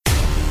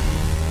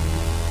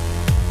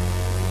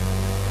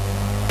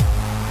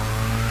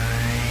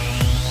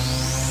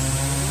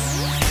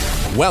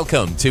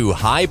Welcome to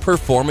High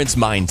Performance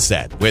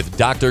Mindset with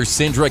Dr.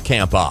 Cindra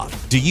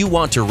Kamphoff. Do you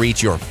want to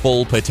reach your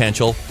full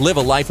potential? Live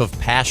a life of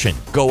passion.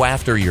 Go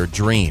after your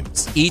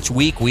dreams. Each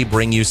week, we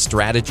bring you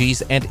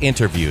strategies and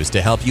interviews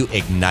to help you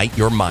ignite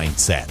your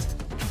mindset.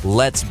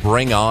 Let's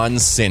bring on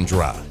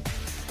Cindra.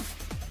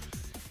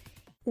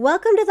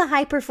 Welcome to the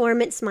High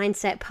Performance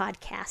Mindset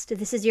Podcast.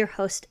 This is your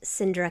host,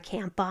 Cindra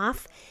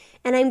Kamphoff,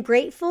 and I'm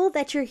grateful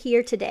that you're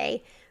here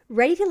today,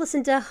 ready to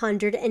listen to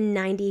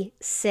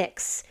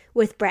 196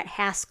 with Brett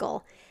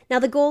Haskell. Now,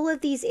 the goal of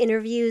these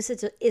interviews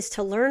is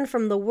to learn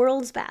from the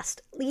world's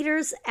best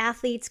leaders,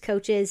 athletes,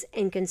 coaches,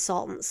 and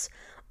consultants,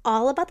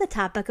 all about the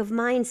topic of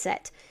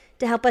mindset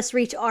to help us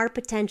reach our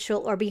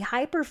potential or be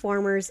high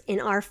performers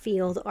in our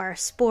field or our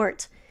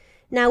sport.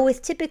 Now,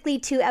 with typically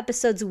 2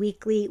 episodes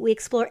weekly, we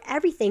explore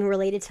everything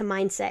related to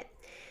mindset.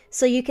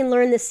 So you can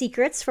learn the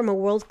secrets from a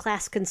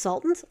world-class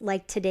consultant,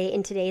 like today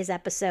in today's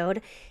episode.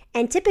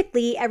 And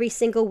typically, every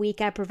single week,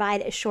 I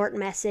provide a short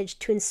message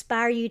to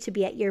inspire you to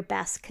be at your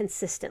best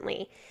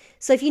consistently.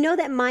 So if you know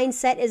that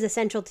mindset is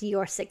essential to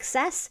your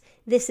success,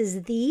 this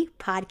is the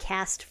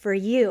podcast for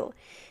you.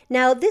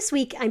 Now, this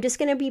week, I'm just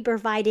going to be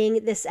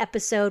providing this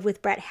episode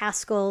with Brett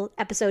Haskell,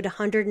 episode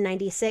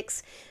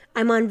 196.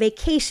 I'm on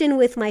vacation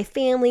with my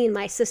family and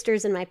my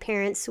sisters and my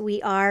parents. We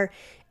are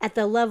at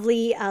the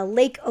lovely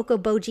Lake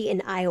Okoboji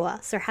in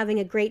Iowa. So we're having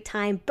a great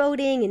time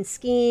boating and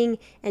skiing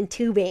and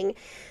tubing.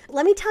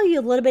 Let me tell you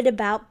a little bit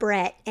about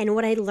Brett and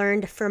what I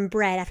learned from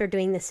Brett after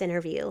doing this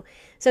interview.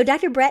 So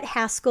Dr. Brett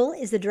Haskell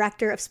is the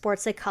Director of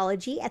Sports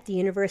Psychology at the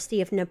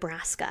University of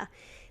Nebraska,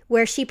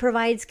 where she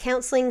provides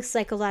counseling,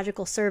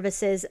 psychological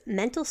services,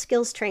 mental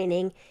skills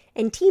training,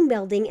 and team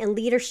building and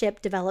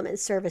leadership development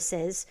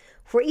services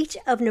for each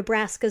of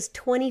Nebraska's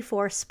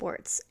 24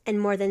 sports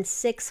and more than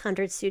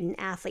 600 student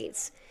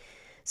athletes.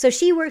 So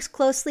she works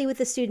closely with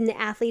the student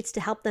athletes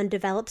to help them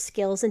develop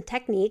skills and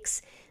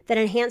techniques that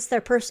enhance their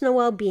personal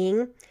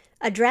well-being,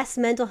 address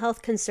mental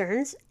health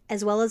concerns,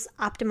 as well as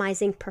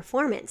optimizing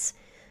performance.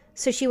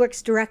 So she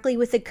works directly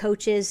with the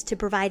coaches to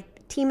provide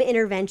team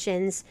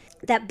interventions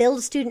that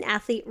build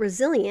student-athlete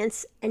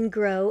resilience and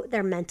grow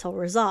their mental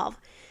resolve.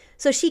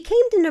 So she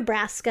came to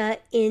Nebraska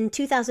in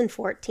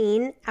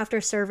 2014 after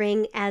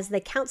serving as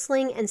the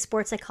counseling and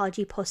sports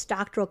psychology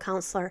postdoctoral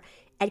counselor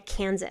at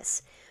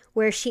Kansas,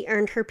 where she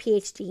earned her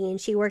PhD,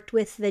 and she worked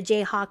with the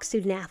Jayhawk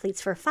student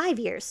athletes for 5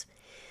 years.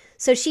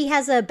 So she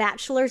has a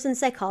bachelor's in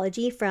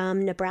psychology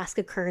from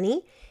Nebraska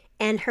Kearney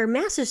and her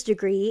master's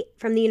degree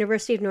from the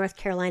University of North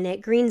Carolina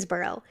at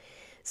Greensboro.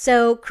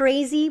 So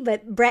crazy,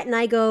 but Brett and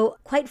I go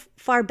quite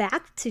far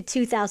back to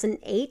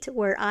 2008,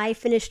 where I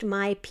finished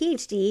my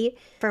PhD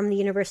from the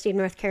University of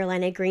North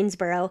Carolina at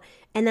Greensboro,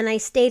 and then I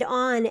stayed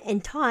on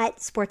and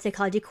taught sports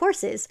psychology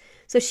courses.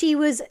 So she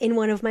was in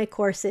one of my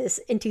courses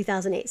in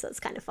 2008, so it's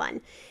kind of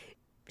fun.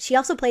 She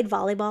also played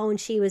volleyball when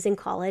she was in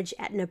college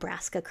at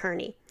Nebraska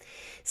Kearney.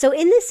 So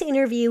in this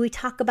interview, we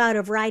talk about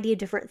a variety of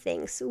different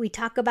things. We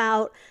talk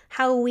about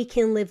how we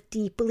can live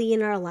deeply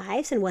in our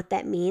lives and what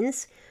that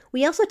means.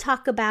 We also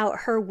talk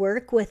about her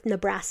work with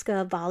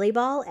Nebraska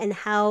volleyball and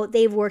how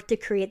they've worked to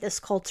create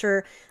this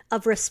culture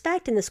of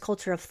respect and this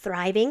culture of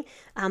thriving.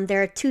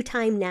 They're a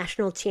 2-time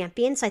national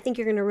champion, so I think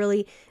you're going to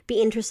really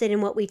be interested in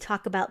what we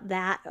talk about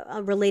that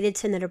related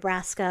to the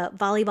Nebraska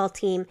volleyball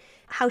team,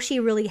 how she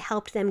really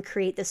helped them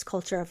create this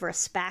culture of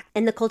respect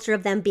and the culture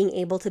of them being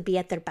able to be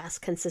at their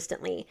best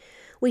consistently.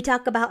 We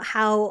talk about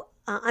how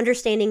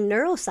understanding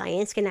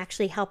neuroscience can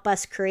actually help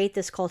us create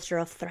this culture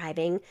of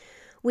thriving.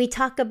 We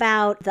talk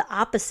about the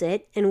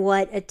opposite and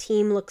what a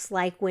team looks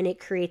like when it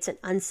creates an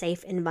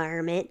unsafe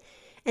environment.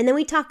 And then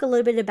we talk a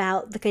little bit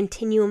about the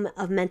continuum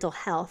of mental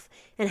health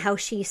and how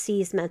she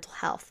sees mental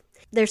health.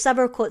 There's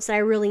several quotes that I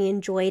really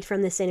enjoyed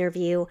from this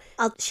interview.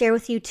 I'll share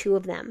with you 2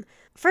 of them.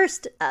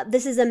 First,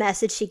 this is a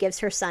message she gives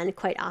her son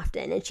quite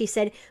often. And she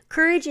said,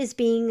 "Courage is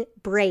being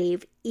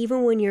brave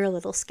even when you're a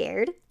little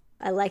scared."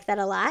 I like that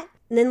a lot.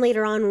 And then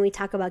later on, when we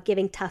talk about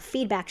giving tough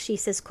feedback, she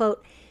says,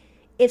 quote,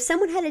 "If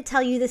someone had to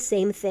tell you the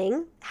same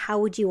thing, how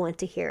would you want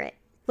to hear it?"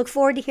 Look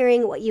forward to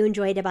hearing what you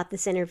enjoyed about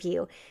this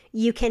interview.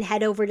 You can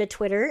head over to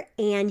Twitter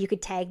and you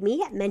could tag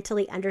me at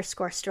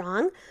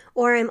mentally_strong,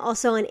 or I'm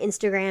also on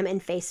Instagram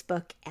and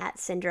Facebook at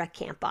Cindra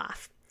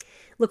Kamphoff.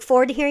 Look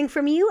forward to hearing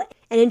from you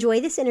and enjoy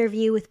this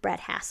interview with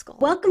Brett Haskell.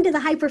 Welcome to the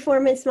High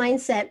Performance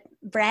Mindset,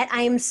 Brett.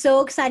 I am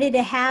so excited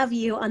to have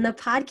you on the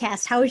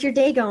podcast. How is your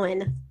day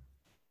going?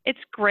 It's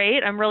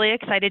great. I'm really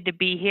excited to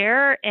be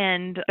here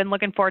and been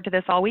looking forward to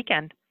this all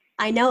weekend.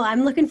 I know.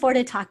 I'm looking forward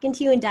to talking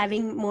to you and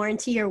diving more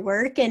into your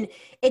work. And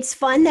it's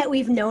fun that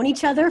we've known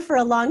each other for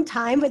a long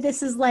time, but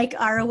this is like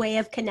our way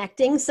of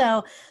connecting.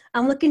 So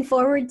I'm looking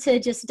forward to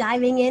just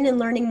diving in and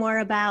learning more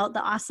about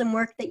the awesome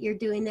work that you're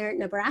doing there at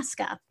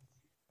Nebraska.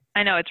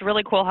 I know. It's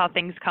really cool how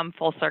things come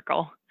full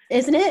circle.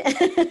 Isn't it?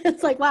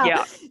 It's like, wow.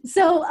 Yeah.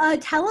 So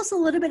tell us a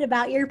little bit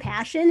about your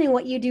passion and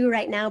what you do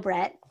right now,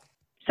 Brett.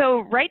 So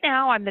right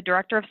now I'm the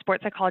Director of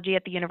Sports Psychology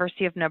at the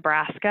University of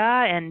Nebraska.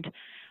 And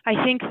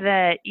I think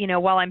that,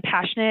 while I'm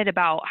passionate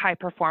about high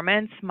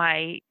performance,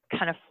 my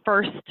kind of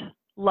first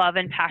love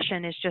and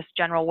passion is just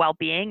general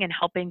well-being and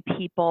helping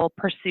people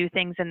pursue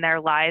things in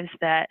their lives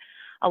that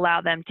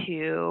allow them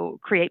to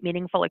create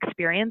meaningful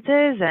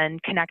experiences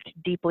and connect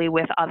deeply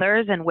with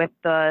others and with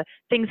the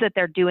things that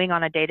they're doing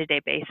on a day-to-day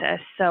basis.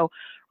 So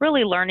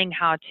really learning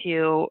how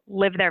to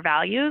live their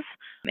values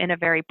in a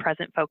very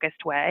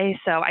present-focused way.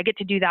 So I get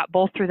to do that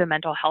both through the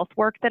mental health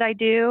work that I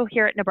do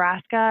here at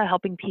Nebraska,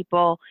 helping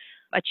people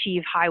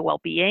achieve high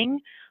well-being.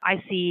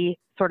 I see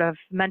sort of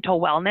mental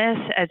wellness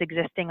as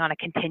existing on a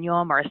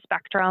continuum or a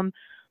spectrum,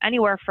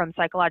 anywhere from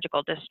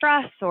psychological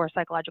distress or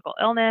psychological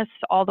illness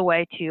all the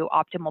way to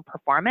optimal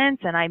performance.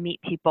 And I meet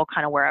people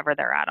kind of wherever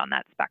they're at on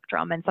that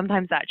spectrum. And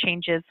sometimes that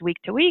changes week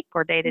to week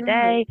or day to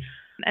day.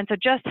 And so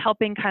just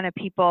helping kind of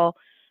people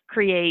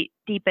create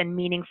deep and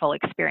meaningful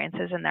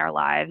experiences in their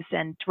lives.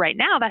 And right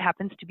now that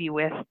happens to be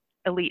with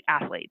elite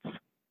athletes.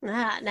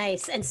 Ah,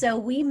 nice. And so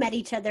we met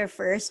each other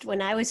first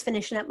when I was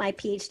finishing up my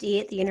PhD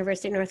at the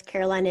University of North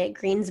Carolina at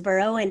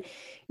Greensboro, and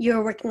you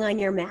were working on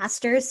your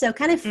master's. So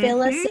kind of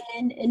fill us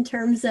in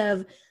terms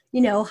of,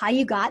 how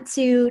you got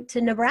to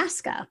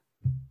Nebraska.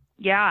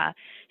 Yeah.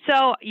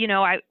 So,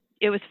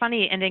 it was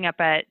funny ending up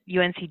at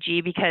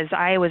UNCG because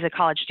I was a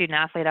college student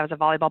athlete. I was a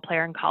volleyball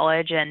player in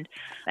college and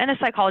a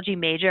psychology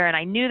major. And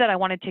I knew that I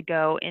wanted to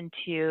go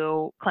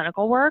into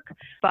clinical work.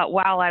 But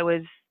while I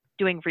was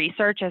doing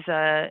research as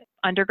a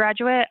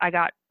undergraduate, I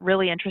got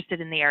really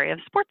interested in the area of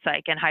sports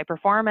psych and high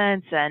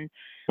performance and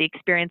the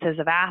experiences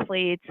of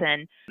athletes.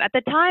 And at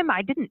the time,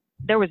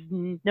 there was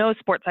no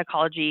sports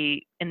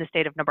psychology in the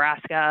state of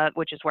Nebraska,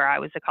 which is where I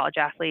was a college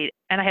athlete.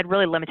 And I had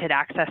really limited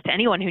access to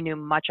anyone who knew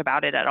much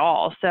about it at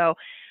all. So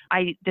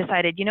I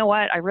decided, you know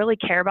what, I really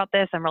care about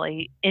this. I'm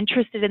really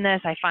interested in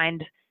this. I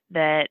find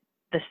that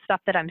the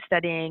stuff that I'm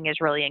studying is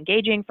really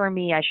engaging for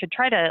me. I should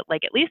try to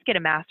at least get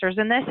a master's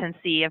in this and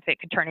see if it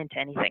could turn into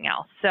anything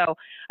else. So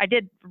I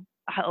did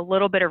a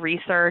little bit of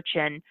research,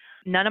 and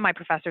none of my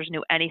professors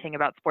knew anything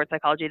about sports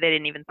psychology. They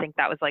didn't even think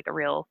that was a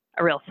real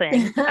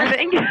thing, I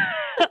think.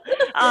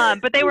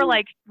 But they were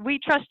like, we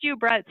trust you,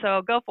 Brett,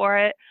 so go for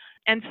it.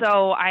 And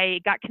so I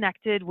got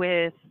connected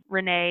with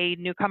Renee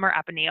Newcomer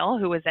Appaneel,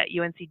 who was at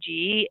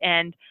UNCG,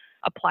 and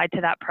applied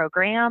to that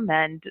program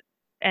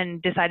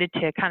and decided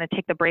to kind of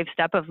take the brave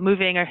step of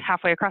moving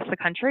halfway across the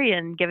country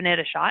and giving it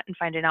a shot and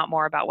finding out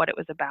more about what it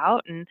was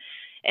about. And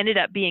ended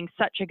up being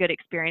such a good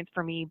experience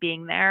for me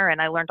being there.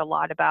 And I learned a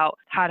lot about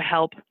how to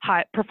help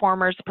high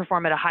performers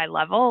perform at a high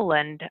level,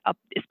 and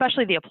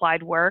especially the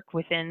applied work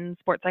within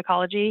sports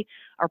psychology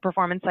or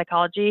performance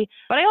psychology.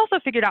 But I also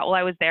figured out while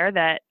I was there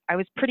that I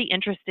was pretty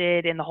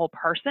interested in the whole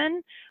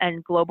person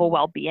and global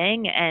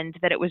well-being, and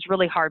that it was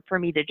really hard for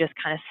me to just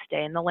kind of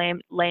stay in the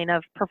lane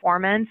of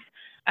performance.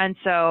 And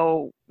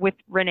so with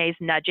Renee's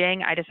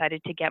nudging, I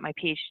decided to get my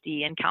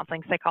PhD in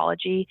counseling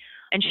psychology.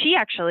 And she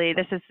actually,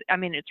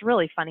 it's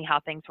really funny how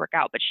things work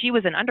out, but she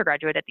was an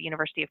undergraduate at the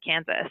University of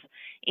Kansas.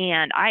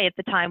 And I, at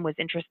the time, was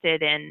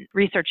interested in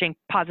researching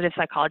positive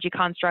psychology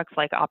constructs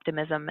like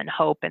optimism and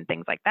hope and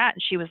things like that.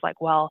 And she was like,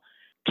 well,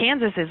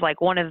 Kansas is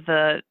one of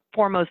the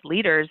foremost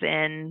leaders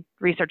in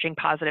researching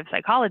positive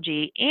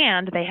psychology.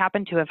 And they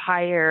happened to have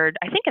hired,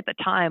 I think at the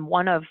time,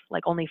 one of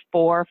only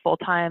 4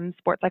 full-time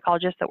sports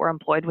psychologists that were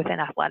employed within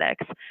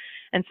athletics.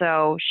 And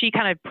so she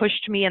kind of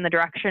pushed me in the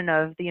direction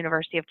of the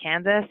University of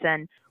Kansas.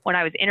 And when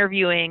I was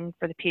interviewing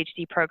for the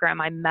PhD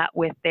program, I met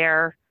with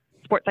their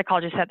sports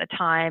psychologist at the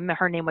time.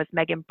 Her name was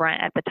Megan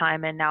Brent at the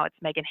time, and now it's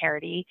Megan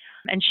Harity.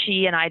 And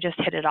she and I just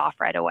hit it off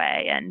right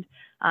away. And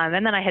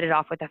then I hit it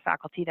off with the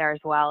faculty there as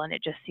well. And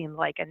it just seemed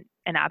like an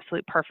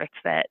absolute perfect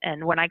fit.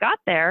 And when I got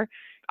there,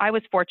 I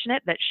was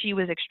fortunate that she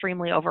was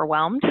extremely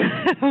overwhelmed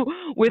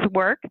with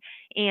work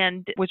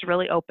and was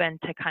really open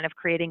to kind of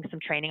creating some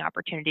training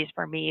opportunities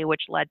for me,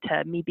 which led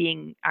to me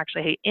being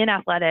actually in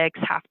athletics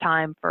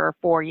half-time for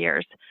 4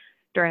 years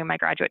during my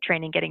graduate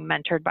training, getting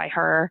mentored by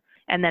her,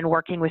 and then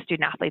working with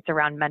student athletes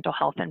around mental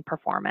health and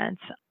performance.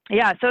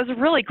 Yeah, so it was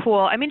really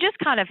cool. Just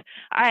kind of,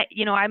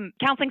 I'm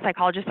counseling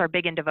psychologists are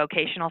big into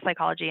vocational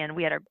psychology, and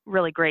we had a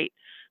really great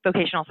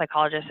vocational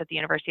psychologist at the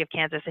University of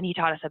Kansas, and he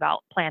taught us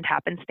about planned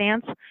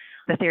happenstance,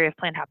 the theory of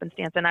planned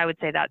happenstance. And I would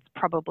say that's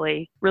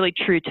probably really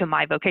true to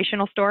my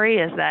vocational story,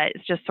 is that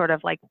it's just sort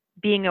of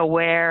being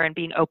aware and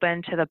being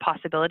open to the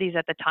possibilities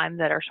at the time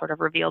that are sort of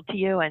revealed to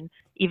you, and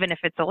even if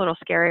it's a little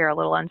scary or a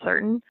little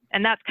uncertain.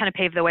 And that's kind of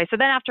paved the way. So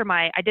then after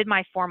I did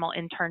my formal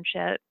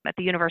internship at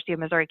the University of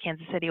Missouri,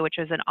 Kansas City, which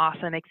was an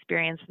awesome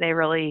experience. They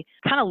really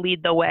kind of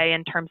lead the way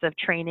in terms of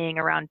training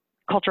around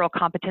cultural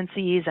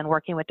competencies and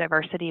working with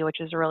diversity, which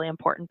is a really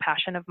important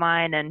passion of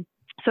mine. And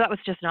so that was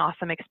just an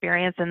awesome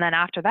experience. And then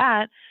after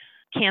that,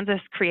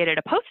 Kansas created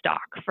a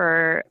postdoc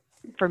for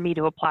me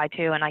to apply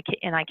to, and I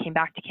came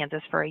back to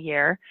Kansas for a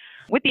year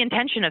with the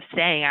intention of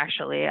staying.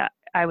 Actually,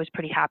 I was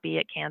pretty happy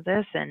at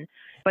Kansas,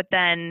 but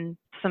then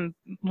some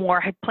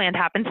more planned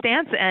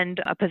happenstance,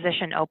 and a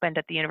position opened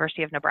at the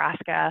University of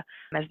Nebraska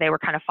as they were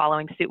kind of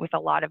following suit with a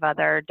lot of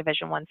other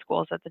Division I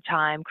schools at the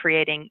time,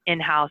 creating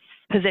in-house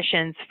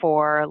positions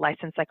for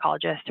licensed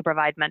psychologists to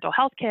provide mental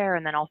health care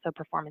and then also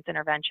performance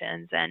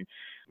interventions, and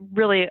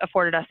really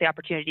afforded us the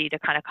opportunity to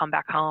kind of come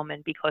back home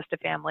and be close to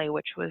family,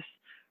 which was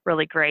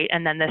really great.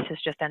 And then this has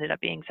just ended up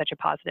being such a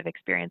positive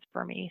experience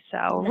for me. So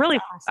That's really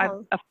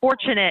awesome. a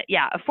fortunate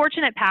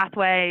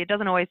pathway. It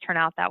doesn't always turn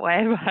out that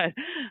way, but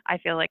I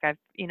feel like I've,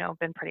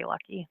 been pretty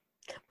lucky.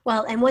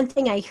 Well, and one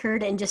thing I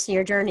heard in just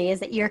your journey is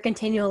that you're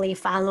continually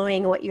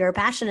following what you're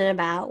passionate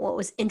about, what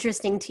was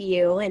interesting to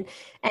you,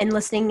 and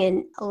listening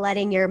and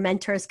letting your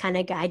mentors kind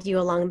of guide you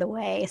along the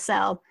way.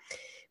 So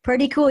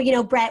pretty cool.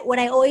 Brett, what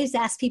I always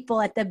ask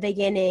people at the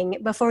beginning,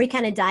 before we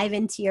kind of dive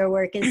into your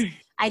work, is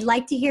I'd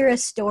like to hear a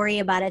story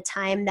about a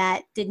time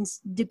that didn't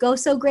go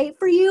so great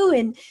for you,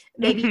 and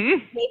maybe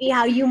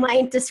how you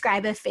might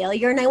describe a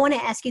failure. And I want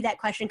to ask you that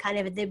question kind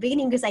of at the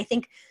beginning, because I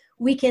think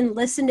we can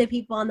listen to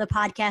people on the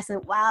podcast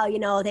and,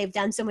 wow, they've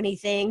done so many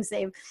things.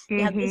 They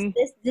have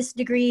this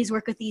degrees,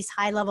 work with these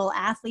high level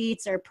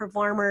athletes or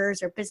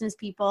performers or business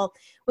people,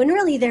 when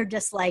really they're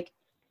just like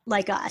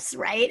us,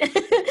 right?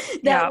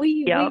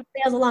 We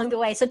failed along the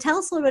way. So tell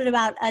us a little bit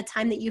about a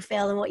time that you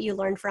failed and what you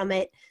learned from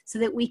it, so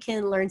that we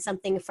can learn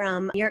something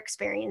from your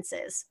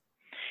experiences.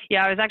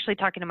 Yeah, I was actually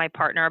talking to my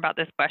partner about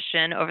this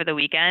question over the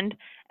weekend,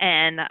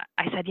 and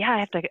I said,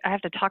 I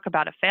have to talk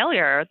about a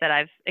failure that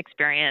I've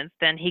experienced.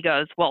 And he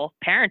goes, well,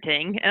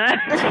 parenting. And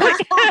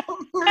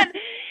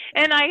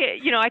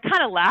I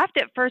kind of laughed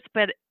at first,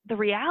 but the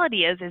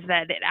reality is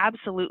that it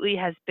absolutely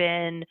has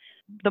been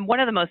one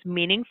of the most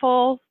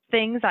meaningful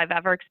things I've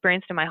ever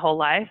experienced in my whole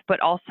life, but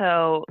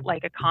also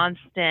like a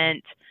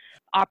constant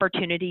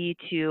opportunity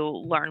to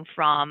learn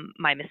from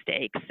my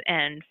mistakes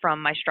and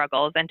from my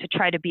struggles, and to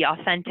try to be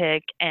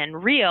authentic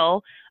and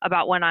real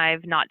about when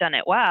I've not done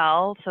it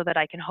well, so that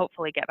I can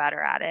hopefully get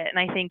better at it. And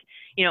I think,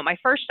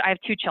 I have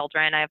two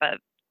children. I have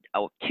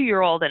a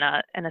 2-year-old and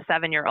a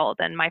 7-year-old.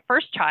 And my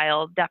first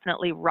child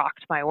definitely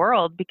rocked my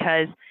world,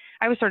 because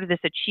I was sort of this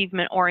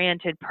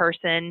achievement-oriented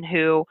person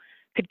who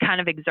could kind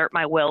of exert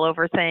my will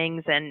over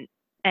things, and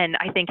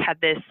I think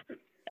had this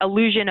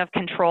illusion of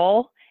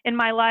control in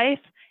my life.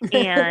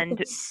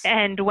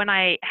 And when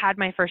I had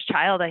my first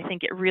child, I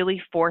think it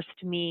really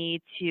forced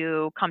me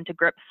to come to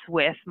grips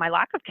with my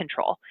lack of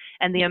control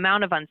and the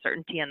amount of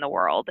uncertainty in the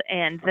world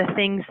and the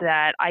things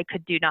that I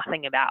could do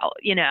nothing about,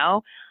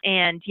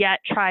 and yet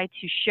try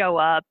to show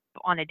up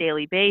on a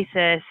daily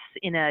basis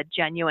in a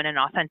genuine and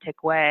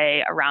authentic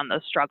way around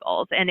those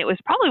struggles. And it was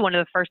probably one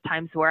of the first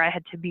times where I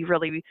had to be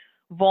really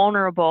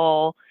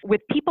vulnerable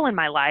with people in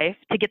my life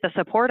to get the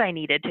support I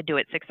needed to do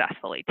it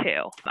successfully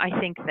too. I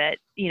think that,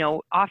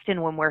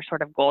 often when we're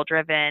sort of goal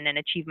driven and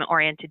achievement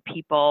oriented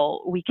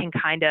people, we can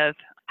kind of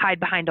hide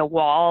behind a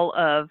wall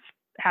of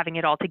having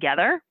it all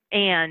together.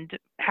 And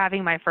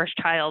having my first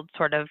child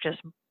sort of just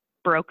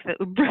broke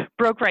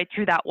right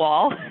through that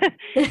wall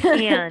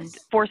and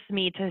forced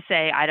me to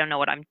say, I don't know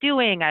what I'm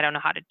doing. I don't know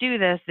how to do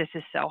this. This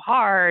is so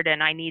hard.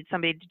 And I need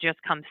somebody to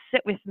just come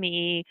sit with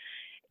me,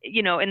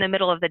 in the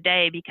middle of the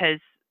day, because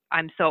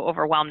I'm so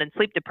overwhelmed and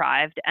sleep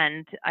deprived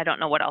and I don't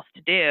know what else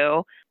to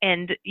do.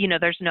 And,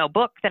 there's no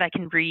book that I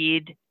can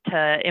read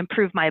to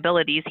improve my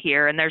abilities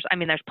here. And there's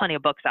plenty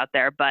of books out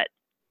there, but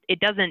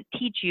it doesn't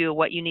teach you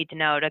what you need to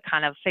know to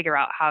kind of figure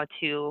out how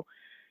to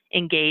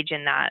engage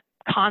in that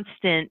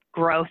constant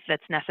growth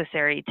that's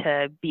necessary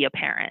to be a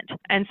parent.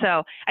 And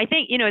so I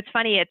think, it's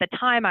funny, at the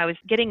time I was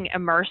getting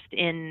immersed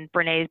in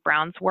Brene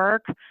Brown's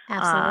work.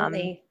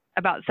 Absolutely.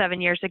 About 7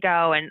 years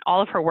ago, and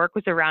all of her work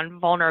was around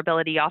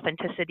vulnerability,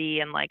 authenticity,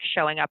 and like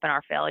showing up in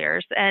our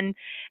failures. And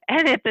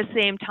at the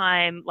same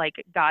time, like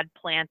God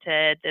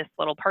planted this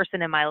little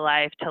person in my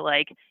life to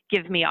like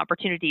give me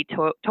opportunity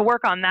to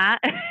work on that.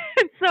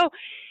 And so,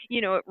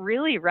 it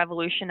really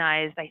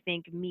revolutionized, I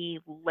think, me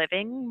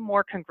living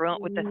more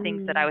congruent with the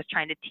things that I was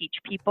trying to teach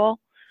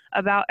people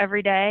about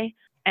every day.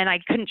 And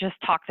I couldn't just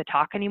talk the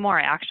talk anymore.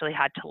 I actually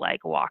had to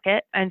like walk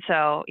it. And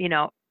so,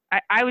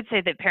 I would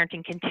say that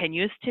parenting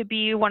continues to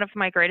be one of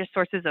my greatest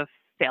sources of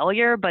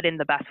failure, but in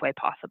the best way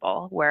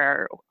possible,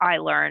 where I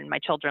learn, my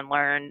children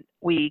learn,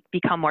 we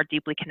become more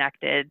deeply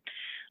connected.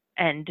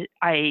 And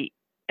I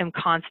am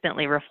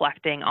constantly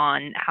reflecting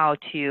on how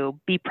to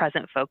be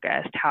present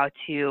focused, how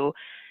to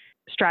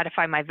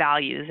stratify my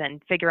values and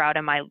figure out,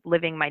 am I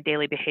living my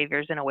daily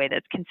behaviors in a way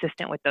that's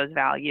consistent with those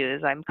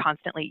values?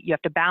 You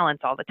have to balance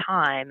all the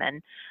time.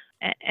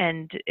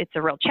 And it's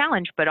a real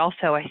challenge, but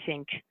also I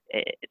think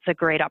it's a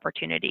great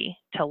opportunity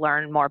to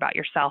learn more about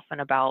yourself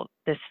and about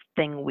this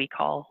thing we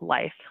call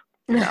life.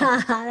 So.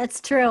 That's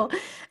true.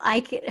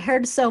 I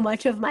heard so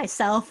much of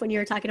myself when you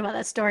were talking about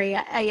that story.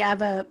 I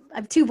have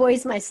 2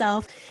 boys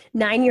myself,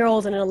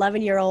 9-year-old and an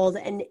 11-year-old,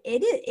 and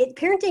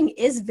parenting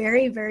is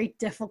very, very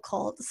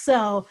difficult.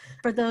 So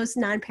for those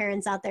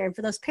non-parents out there and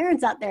for those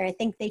parents out there, I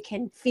think they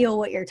can feel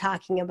what you're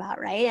talking about,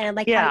 right? And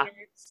how you're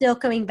still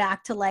coming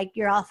back to like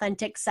your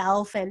authentic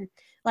self and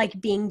like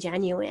being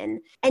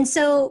genuine. And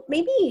so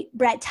maybe,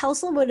 Brett, tell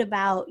us a little bit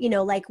about,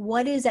 like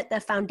what is at the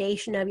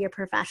foundation of your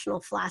professional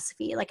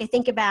philosophy? Like I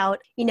think about,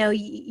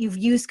 you've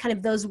used kind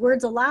of those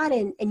words a lot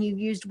and you've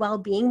used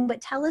well-being,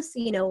 but tell us,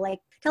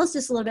 tell us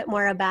just a little bit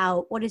more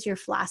about what is your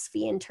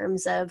philosophy in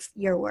terms of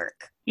your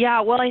work?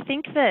 Yeah, well, I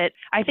think that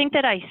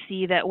I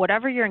see that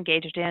whatever you're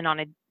engaged in on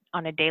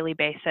a daily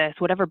basis,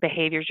 whatever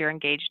behaviors you're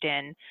engaged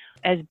in,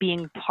 as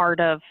being part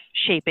of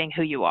shaping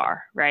who you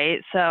are, right?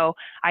 So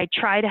I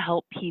try to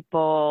help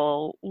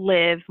people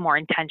live more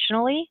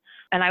intentionally,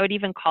 and I would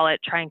even call it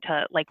trying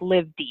to like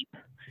live deep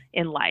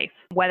in life,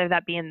 whether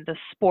that be in the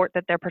sport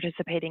that they're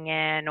participating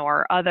in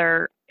or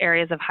other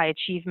areas of high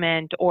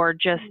achievement, or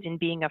just in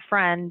being a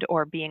friend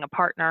or being a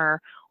partner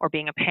or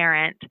being a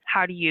parent.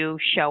 How do you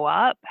show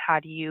up? How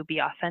do you be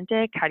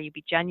authentic? How do you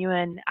be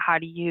genuine? How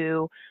do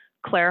you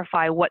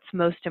clarify what's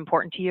most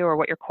important to you or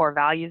what your core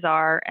values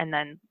are, and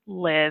then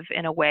live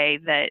in a way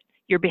that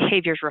your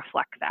behaviors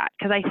reflect that?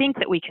 Because I think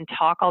that we can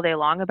talk all day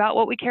long about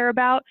what we care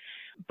about,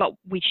 but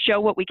we show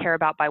what we care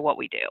about by what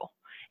we do.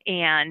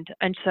 And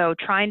so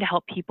trying to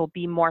help people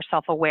be more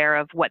self-aware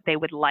of what they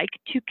would like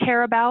to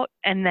care about,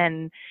 and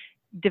then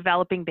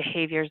developing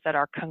behaviors that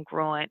are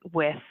congruent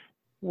with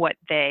what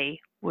they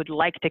would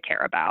like to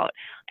care about,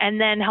 and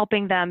then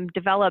helping them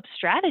develop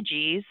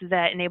strategies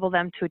that enable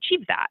them to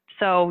achieve that.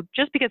 So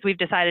just because we've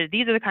decided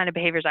these are the kind of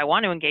behaviors I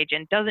want to engage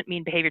in doesn't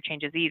mean behavior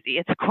change is easy.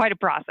 It's quite a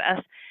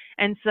process.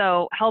 And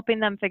so helping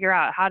them figure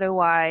out, how do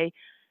I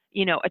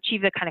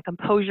achieve the kind of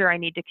composure I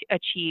need to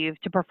achieve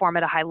to perform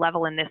at a high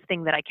level in this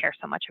thing that I care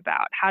so much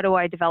about? How do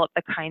I develop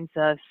the kinds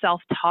of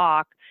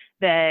self-talk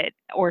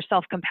or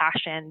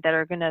self-compassion that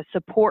are going to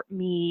support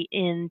me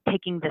in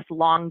taking this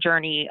long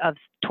journey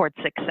towards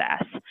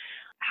success?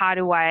 How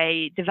do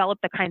I develop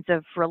the kinds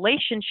of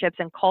relationships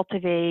and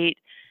cultivate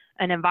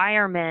an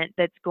environment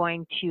that's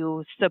going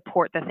to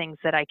support the things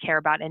that I care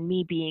about, and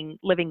me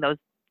living those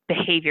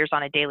behaviors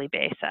on a daily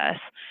basis?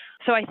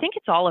 So I think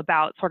it's all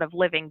about sort of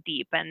living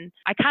deep. And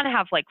I kind of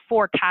have like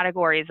 4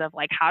 categories of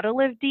like how to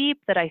live deep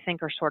that I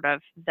think are sort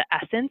of the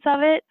essence of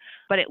it,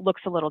 but it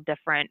looks a little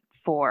different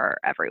for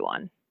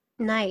everyone.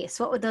 Nice.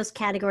 What would those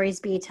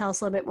categories be? Tell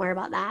us a little bit more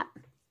about that.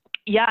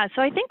 Yeah,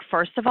 so I think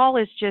first of all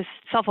is just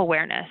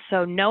self-awareness.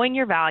 So knowing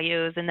your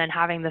values and then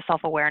having the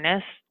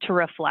self-awareness to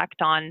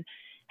reflect on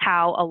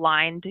how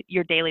aligned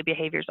your daily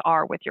behaviors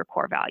are with your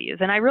core values.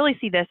 And I really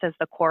see this as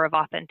the core of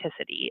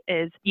authenticity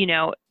is,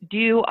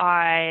 do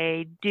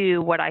I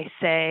do what I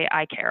say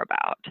I care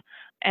about?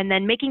 And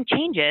then making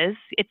changes,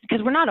 it's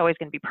because we're not always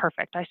going to be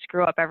perfect. I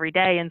screw up every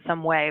day in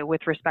some way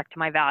with respect to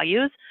my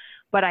values,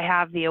 but I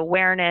have the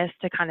awareness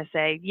to kind of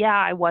say, yeah,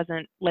 I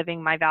wasn't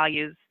living my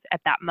values at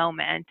that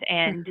moment,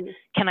 and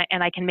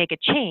I can make a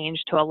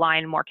change to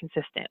align more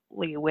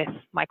consistently with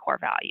my core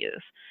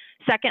values.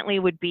 Secondly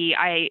would be,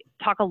 I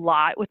talk a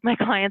lot with my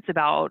clients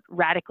about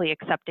radically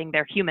accepting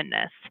their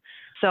humanness.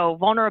 So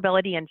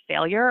vulnerability and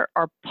failure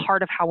are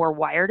part of how we're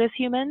wired as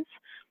humans.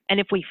 And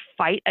if we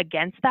fight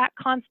against that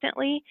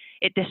constantly,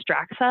 it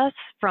distracts us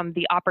from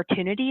the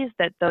opportunities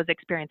that those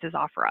experiences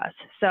offer us.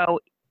 So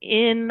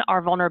in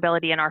our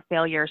vulnerability and our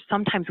failures,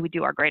 sometimes we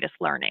do our greatest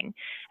learning.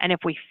 And if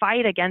we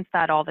fight against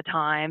that all the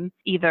time,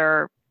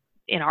 either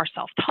in our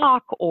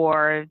self-talk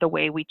or the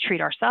way we treat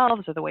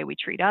ourselves or the way we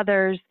treat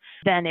others,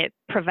 then it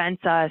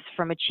prevents us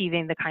from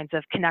achieving the kinds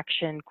of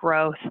connection,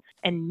 growth,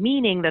 and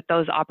meaning that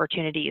those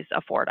opportunities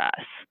afford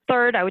us.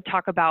 Third, I would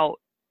talk about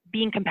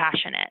being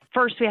compassionate.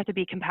 First, we have to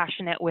be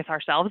compassionate with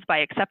ourselves by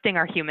accepting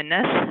our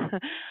humanness,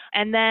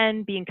 and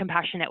then being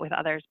compassionate with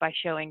others by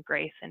showing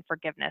grace and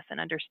forgiveness and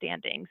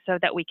understanding, so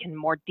that we can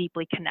more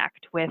deeply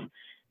connect with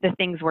the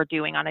things we're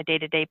doing on a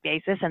day-to-day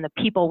basis and the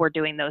people we're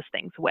doing those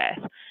things with.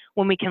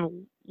 When we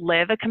can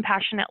live a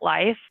compassionate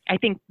life, I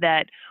think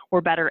that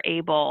we're better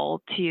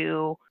able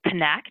to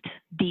connect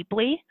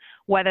deeply,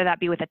 whether that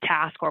be with a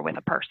task or with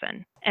a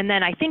person. And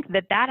then I think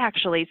that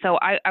actually, so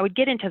I would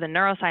get into the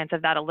neuroscience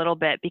of that a little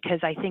bit, because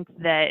I think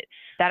that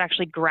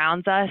actually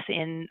grounds us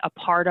in a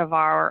part of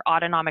our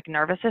autonomic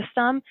nervous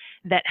system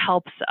that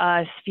helps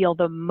us feel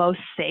the most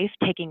safe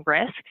taking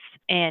risks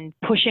and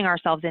pushing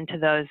ourselves into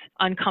those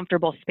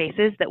uncomfortable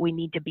spaces that we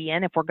need to be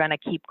in if we're going to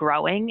keep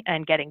growing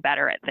and getting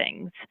better at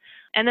things.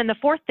 And then the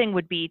fourth thing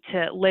would be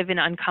to live in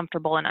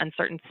uncomfortable and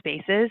uncertain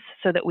spaces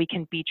so that we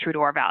can be true to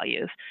our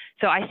values.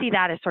 So I see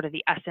that as sort of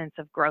the essence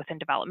of growth and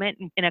development.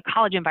 In a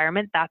college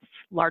environment, that's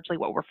largely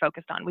what we're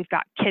focused on. We've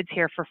got kids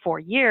here for 4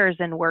 years,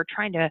 and we're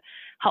trying to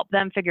help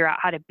them figure out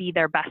how to be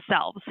their best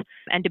selves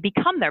and to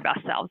become their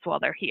best selves while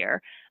they're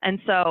here. And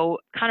so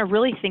kind of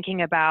really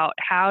thinking about,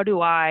 how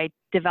do I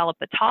develop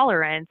the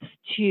tolerance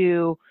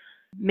to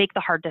make the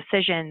hard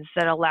decisions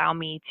that allow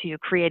me to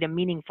create a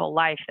meaningful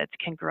life that's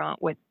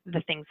congruent with the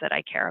things that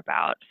I care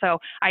about. So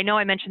I know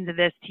I mentioned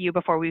this to you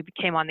before we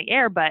came on the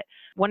air, but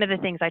one of the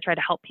things I try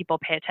to help people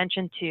pay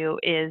attention to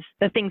is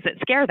the things that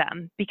scare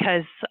them,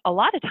 because a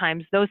lot of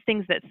times those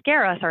things that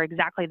scare us are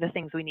exactly the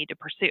things we need to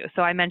pursue.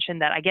 So I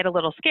mentioned that I get a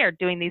little scared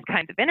doing these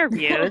kinds of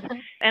interviews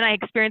and I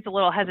experience a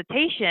little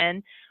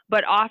hesitation,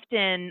 but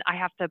often I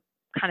have to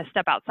kind of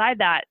step outside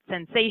that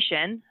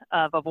sensation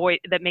of avoid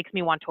that makes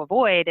me want to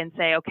avoid and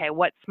say, okay,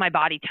 what's my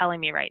body telling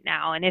me right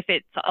now? And if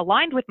it's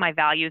aligned with my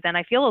values and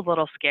I feel a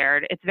little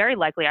scared, it's very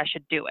likely I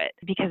should do it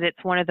because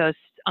it's one of those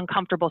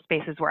uncomfortable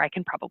spaces where I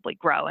can probably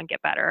grow and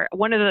get better.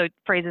 One of the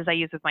phrases I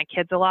use with my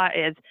kids a lot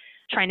is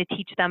trying to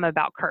teach them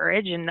about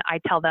courage. And I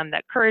tell them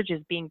that courage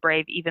is being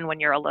brave even when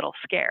you're a little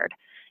scared.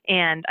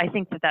 And I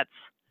think that that's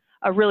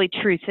a really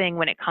true thing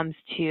when it comes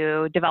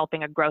to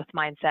developing a growth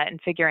mindset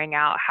and figuring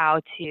out how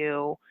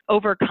to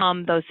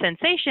overcome those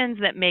sensations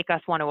that make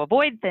us want to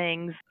avoid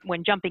things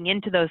when jumping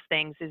into those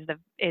things is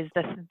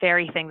the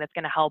very thing that's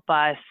going to help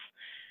us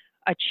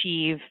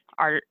achieve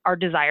our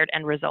desired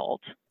end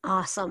result.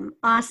 Awesome.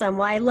 Awesome.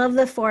 Well, I love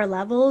the 4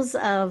 levels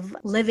of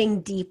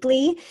living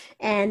deeply.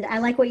 And I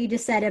like what you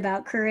just said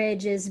about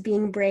courage is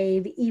being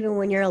brave even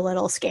when you're a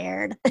little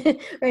scared, right?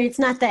 It's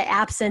not the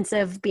absence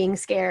of being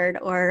scared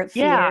or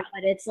fear,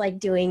 but it's like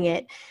doing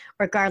it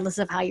regardless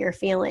of how you're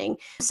feeling.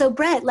 So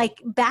Brett,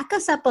 like back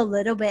us up a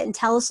little bit and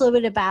tell us a little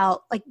bit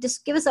about, like,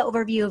 just give us an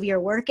overview of your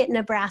work at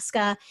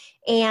Nebraska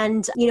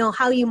and,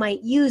 how you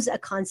might use a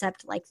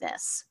concept like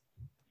this.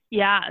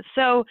 Yeah.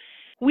 So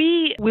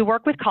we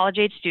work with college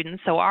age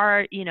students. So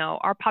our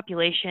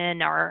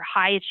population are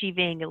high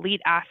achieving elite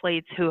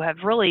athletes who have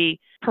really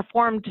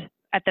performed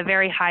at the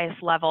very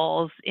highest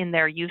levels in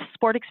their youth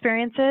sport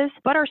experiences,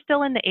 but are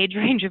still in the age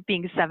range of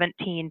being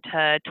 17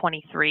 to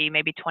 23,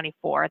 maybe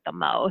 24 at the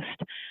most.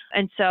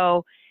 And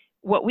so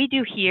what we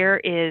do here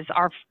is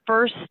our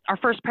first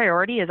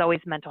priority is always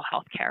mental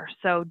health care.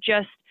 So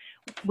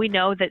we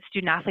know that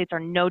student athletes are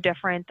no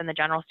different than the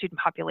general student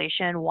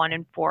population. 1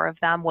 in 4 of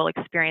them will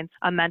experience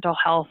a mental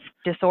health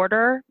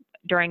disorder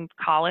during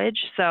college.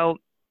 So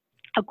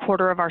a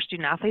quarter of our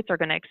student athletes are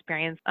going to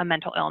experience a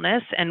mental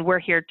illness. And we're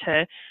here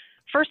to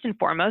first and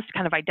foremost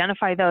kind of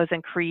identify those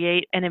and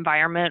create an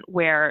environment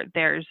where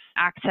there's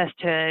access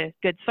to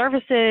good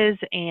services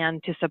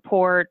and to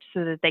support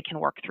so that they can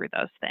work through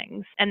those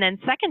things. And then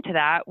second to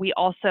that, we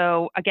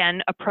also,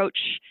 again, approach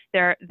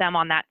them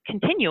on that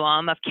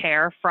continuum of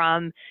care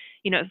from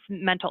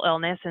mental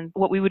illness and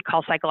what we would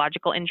call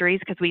psychological injuries,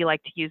 because we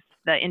like to use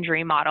the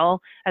injury model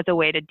as a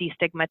way to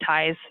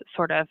destigmatize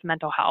sort of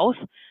mental health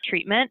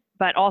treatment,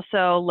 but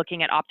also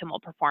looking at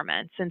optimal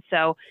performance. And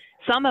so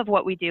some of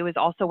what we do is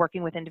also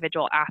working with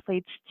individual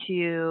athletes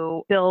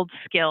to build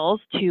skills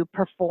to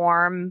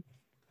perform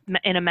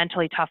in a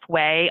mentally tough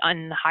way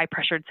on high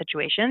pressured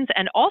situations,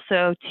 and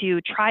also to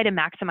try to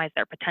maximize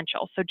their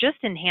potential. So just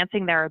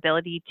enhancing their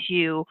ability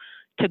to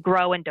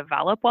grow and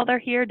develop while they're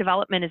here.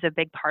 Development is a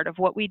big part of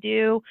what we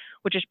do,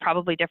 which is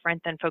probably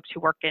different than folks who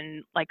work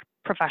in like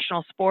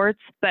professional sports.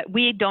 But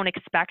we don't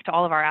expect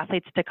all of our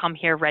athletes to come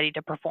here ready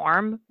to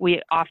perform.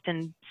 We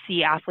often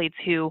see athletes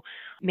who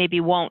maybe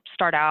won't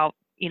start out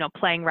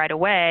playing right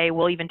away.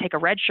 We'll even take a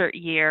redshirt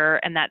year,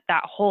 and that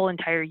whole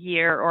entire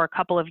year or a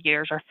couple of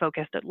years are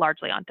focused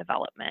largely on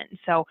development.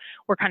 So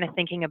we're kind of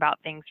thinking about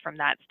things from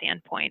that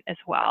standpoint as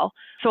well.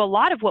 So a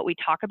lot of what we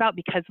talk about,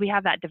 because we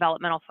have that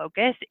developmental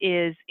focus,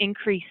 is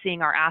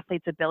increasing our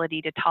athletes'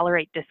 ability to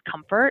tolerate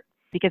discomfort,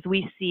 because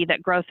we see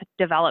that growth,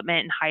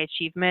 development, and high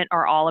achievement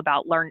are all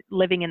about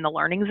living in the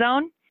learning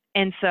zone.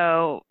 And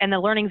the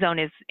learning zone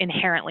is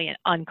inherently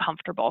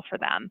uncomfortable for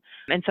them.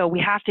 And so we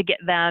have to get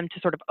them to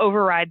sort of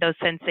override those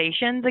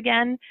sensations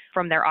again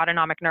from their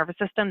autonomic nervous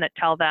system that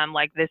tell them,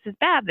 like, this is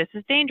bad, this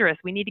is dangerous,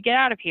 we need to get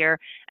out of here,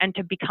 and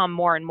to become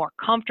more and more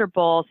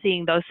comfortable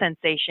seeing those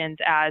sensations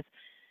as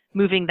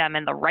moving them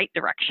in the right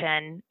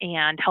direction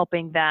and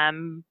helping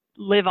them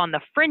live on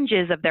the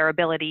fringes of their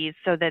abilities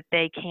so that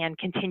they can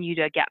continue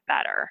to get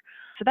better.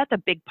 So that's a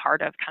big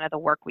part of kind of the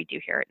work we do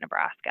here at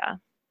Nebraska.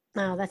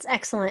 Oh, that's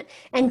excellent.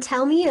 And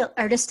tell me,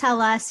 or just tell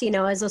us,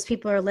 as those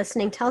people are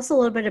listening, tell us a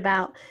little bit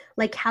about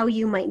like how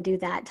you might do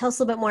that. Tell us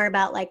a little bit more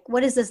about like,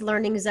 what is this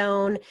learning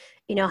zone?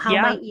 How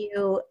might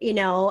you,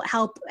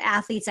 help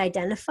athletes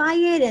identify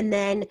it? And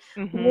then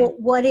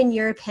what, in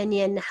your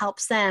opinion,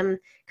 helps them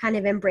kind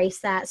of embrace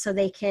that so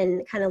they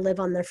can kind of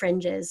live on the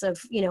fringes of,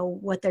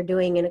 what they're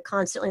doing and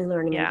constantly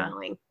learning and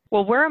growing?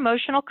 Well, we're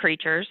emotional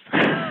creatures.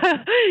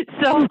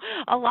 So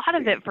a lot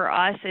of it for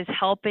us is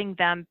helping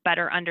them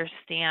better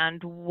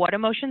understand what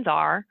emotions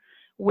are,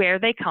 where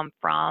they come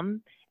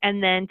from,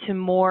 and then to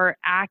more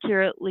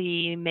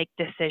accurately make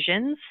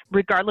decisions,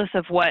 regardless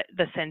of what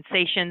the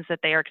sensations that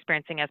they are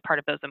experiencing as part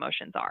of those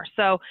emotions are.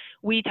 So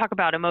we talk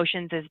about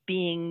emotions as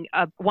being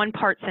one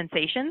part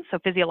sensations, so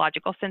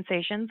physiological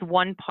sensations,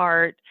 one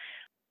part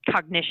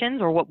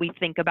cognitions or what we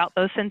think about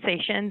those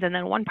sensations, and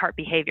then one part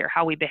behavior,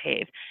 how we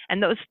behave.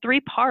 And those 3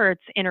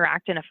 parts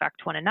interact and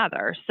affect one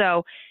another.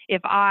 So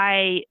if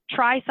I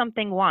try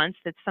something once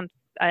that's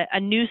a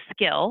new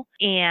skill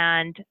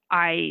and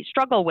I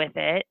struggle with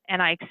it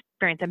and I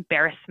experience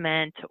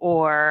embarrassment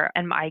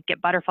and I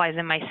get butterflies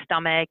in my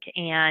stomach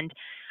and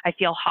I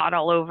feel hot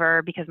all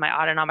over because my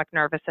autonomic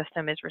nervous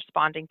system is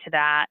responding to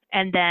that,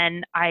 and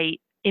then I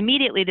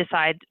immediately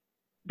decide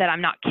that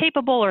I'm not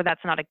capable or that's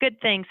not a good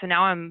thing. So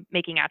now I'm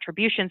making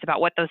attributions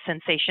about what those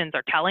sensations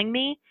are telling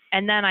me.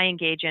 And then I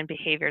engage in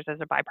behaviors as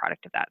a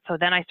byproduct of that. So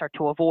then I start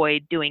to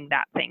avoid doing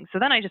that thing. So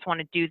then I just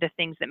want to do the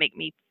things that make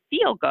me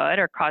feel good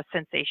or cause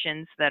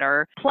sensations that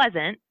are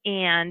pleasant.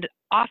 And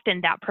often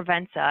that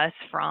prevents us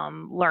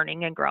from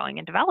learning and growing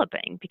and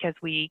developing because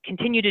we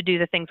continue to do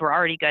the things we're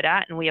already good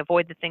at and we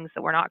avoid the things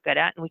that we're not good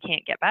at and we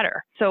can't get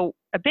better. So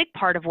a big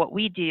part of what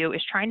we do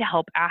is trying to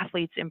help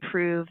athletes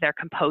improve their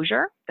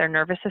composure, their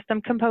nervous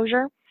system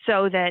composure,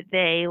 so that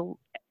they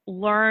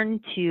learn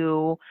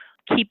to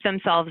keep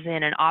themselves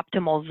in an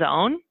optimal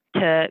zone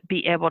to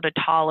be able to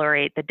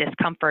tolerate the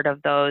discomfort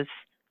of those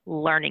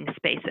learning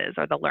spaces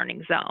or the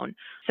learning zone.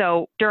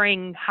 So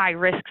during high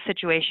risk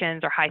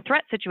situations or high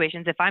threat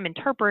situations, if I'm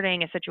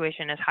interpreting a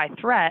situation as high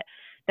threat,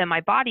 then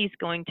my body's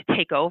going to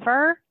take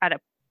over at a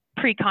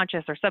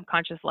pre-conscious or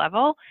subconscious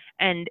level,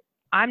 and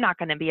I'm not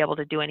going to be able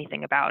to do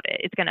anything about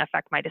it. It's going to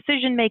affect my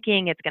decision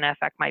making. It's going to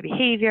affect my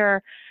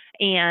behavior.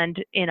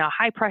 And in a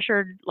high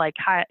pressured, like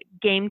high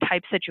game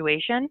type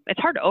situation, it's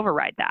hard to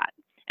override that.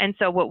 And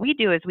so what we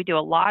do is we do a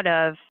lot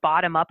of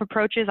bottom up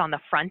approaches on the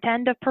front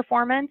end of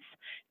performance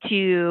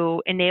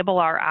to enable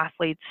our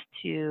athletes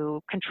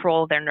to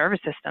control their nervous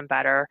system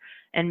better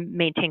and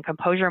maintain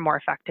composure more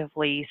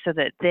effectively so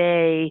that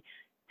they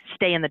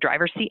stay in the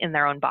driver's seat in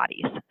their own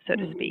bodies, so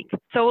to speak.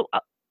 So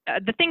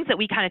the things that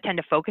we kind of tend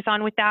to focus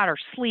on with that are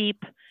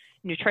sleep,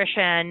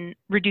 nutrition,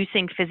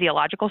 reducing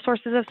physiological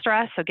sources of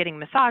stress, so getting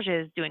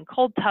massages, doing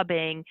cold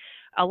tubbing,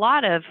 a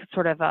lot of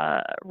sort of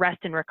rest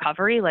and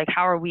recovery, like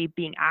how are we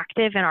being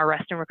active in our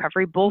rest and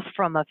recovery, both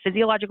from a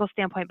physiological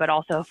standpoint, but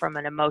also from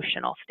an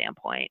emotional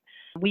standpoint.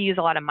 We use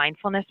a lot of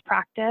mindfulness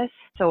practice,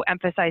 so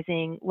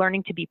emphasizing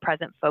learning to be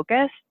present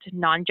focused,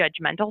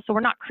 non-judgmental, so we're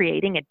not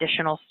creating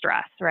additional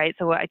stress, right?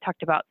 So I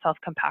talked about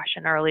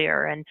self-compassion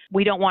earlier, and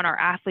we don't want our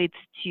athletes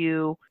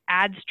to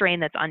add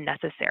strain that's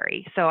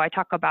unnecessary. So I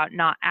talk about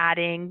not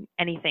adding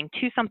anything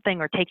to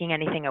something or taking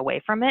anything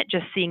away from it,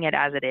 just seeing it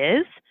as it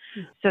is,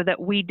 so that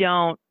we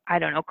don't,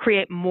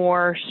 create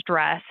more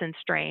stress and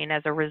strain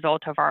as a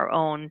result of our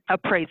own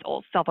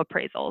appraisals,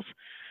 self-appraisals.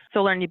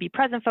 So learning to be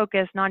present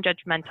focused,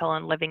 non-judgmental,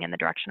 and living in the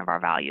direction of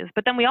our values.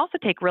 But then we also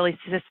take really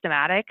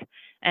systematic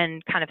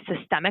and kind of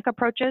systemic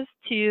approaches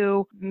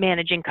to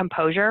managing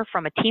composure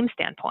from a team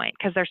standpoint,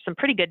 because there's some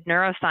pretty good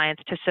neuroscience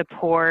to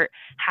support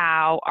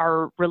how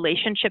our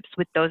relationships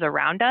with those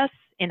around us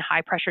in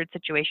high pressured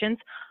situations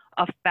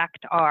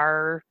affect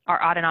our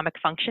autonomic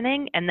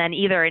functioning and then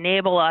either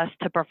enable us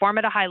to perform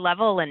at a high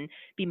level and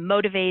be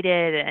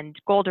motivated and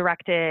goal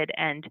directed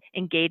and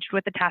engaged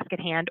with the task at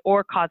hand,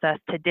 or cause us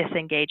to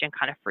disengage and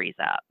kind of freeze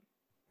up.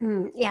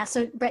 Yeah.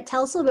 So Brett,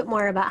 tell us a little bit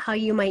more about how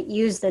you might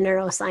use the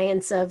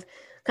neuroscience of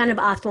kind of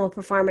optimal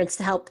performance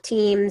to help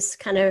teams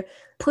kind of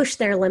push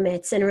their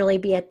limits and really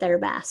be at their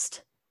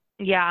best.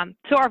 Yeah.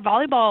 So our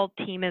volleyball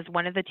team is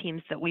one of the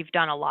teams that we've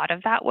done a lot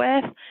of that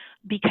with,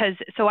 because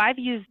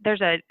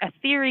there's a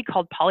theory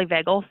called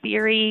polyvagal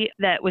theory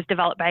that was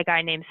developed by a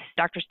guy named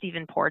Dr.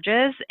 Stephen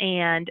Porges,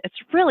 and it's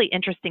really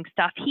interesting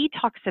stuff. He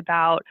talks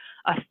about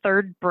a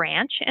third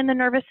branch in the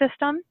nervous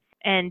system,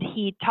 and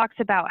he talks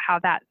about how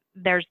that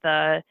there's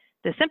the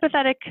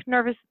sympathetic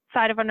nervous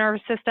side of a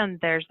nervous system,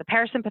 there's the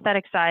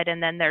parasympathetic side,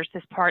 and then there's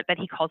this part that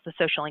he calls the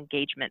social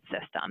engagement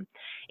system.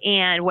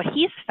 And what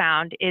he's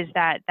found is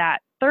that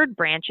third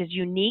branch is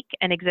unique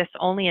and exists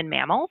only in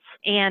mammals,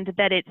 and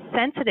that it's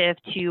sensitive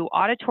to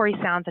auditory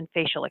sounds and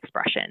facial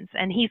expressions.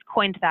 And he's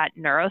coined that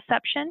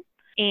neuroception.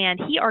 And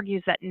he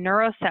argues that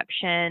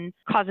neuroception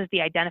causes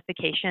the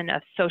identification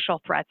of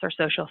social threats or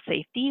social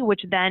safety,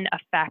 which then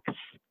affects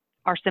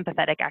our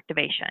sympathetic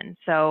activation.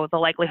 So the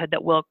likelihood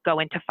that we'll go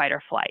into fight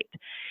or flight.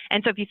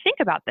 And so if you think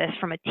about this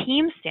from a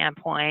team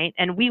standpoint,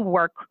 and we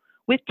work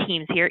with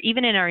teams here,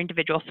 even in our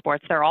individual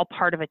sports, they're all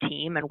part of a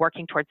team and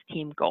working towards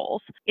team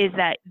goals, is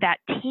that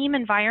team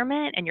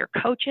environment and your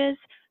coaches,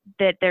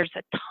 that there's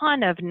a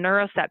ton of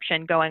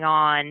neuroception going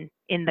on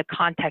in the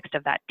context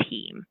of that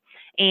team.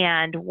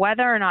 And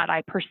whether or not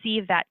I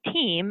perceive that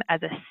team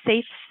as a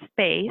safe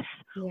space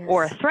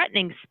or a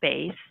threatening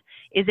space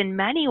is in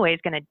many ways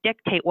going to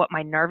dictate what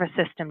my nervous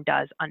system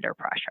does under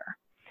pressure.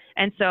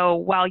 And so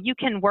while you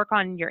can work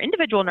on your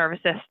individual nervous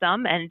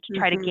system and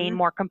try to gain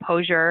more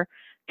composure,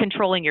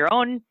 controlling your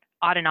own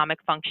autonomic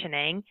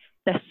functioning,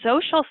 the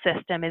social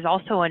system is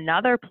also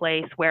another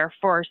place where,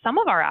 for some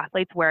of our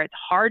athletes, where it's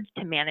hard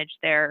to manage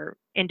their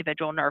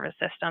individual nervous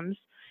systems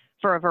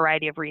for a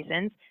variety of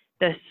reasons,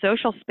 the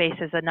social space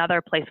is another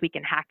place we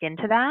can hack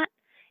into that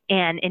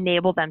and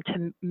enable them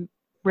to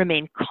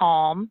remain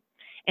calm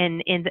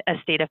and in a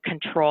state of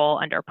control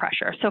under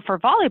pressure. So for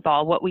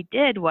volleyball, what we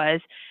did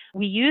was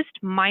we used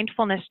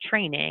mindfulness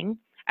training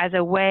as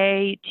a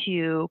way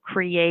to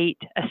create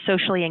a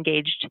socially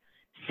engaged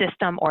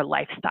system or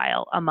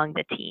lifestyle among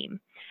the team.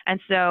 And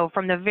so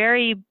from the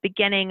very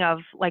beginning of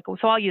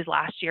so I'll use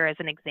last year as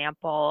an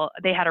example.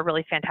 They had a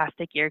really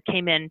fantastic year,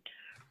 came in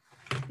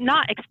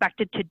not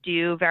expected to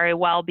do very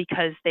well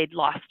because they'd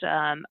lost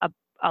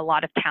a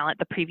lot of talent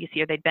the previous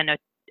year. They'd been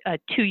a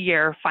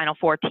 2-year Final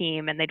Four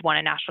team, and they'd won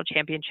a national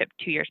championship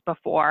 2 years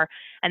before,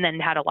 and then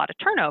had a lot of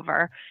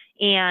turnover.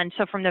 And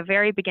so from the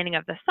very beginning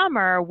of the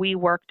summer, we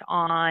worked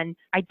on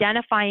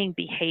identifying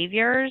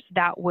behaviors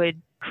that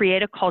would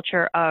create a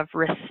culture of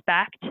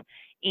respect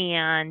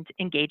and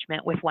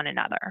engagement with one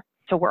another.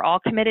 So we're all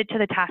committed to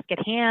the task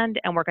at hand,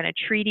 and we're going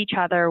to treat each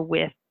other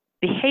with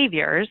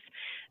behaviors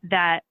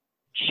that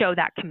show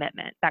that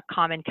commitment, that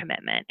common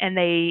commitment. And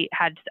they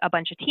had a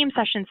bunch of team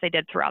sessions they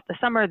did throughout the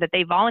summer that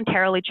they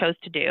voluntarily chose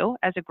to do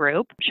as a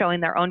group,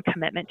 showing their own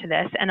commitment to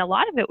this. And a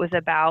lot of it was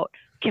about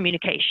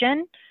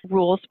communication,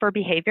 rules for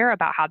behavior,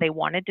 about how they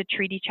wanted to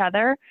treat each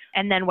other.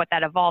 And then what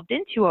that evolved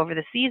into over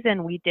the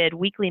season, we did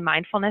weekly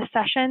mindfulness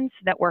sessions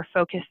that were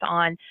focused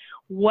on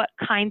what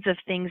kinds of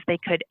things they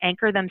could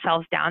anchor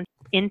themselves down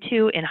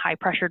into in high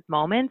pressured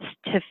moments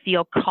to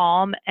feel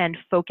calm and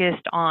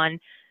focused on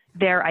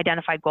their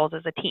identified goals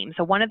as a team.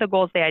 So one of the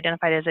goals they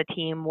identified as a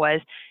team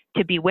was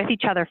to be with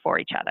each other for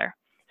each other.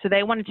 So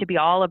they wanted to be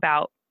all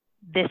about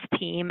this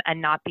team and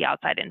not the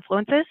outside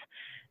influences.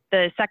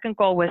 The second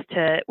goal was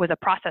a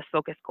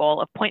process-focused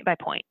goal of point by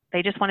point.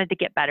 They just wanted to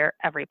get better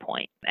every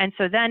point. And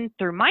so then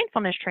through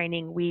mindfulness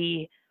training,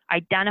 we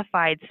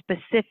identified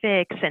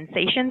specific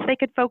sensations they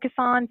could focus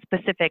on,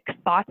 specific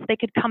thoughts they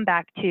could come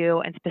back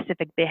to, and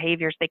specific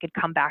behaviors they could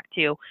come back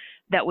to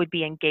that would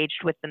be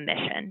engaged with the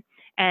mission.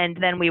 And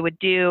then we would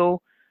do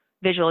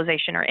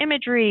visualization or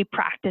imagery,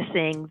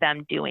 practicing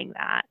them doing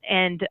that.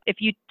 And if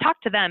you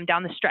talk to them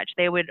down the stretch,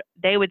 they would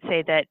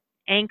say that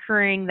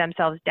anchoring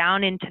themselves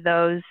down into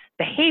those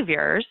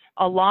behaviors,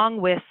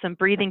 along with some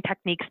breathing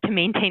techniques to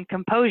maintain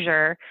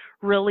composure,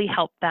 really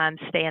helped them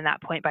stay in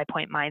that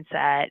point-by-point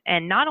mindset.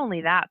 And not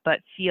only that, but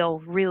feel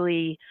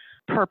really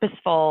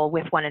purposeful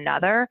with one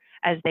another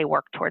as they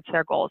work towards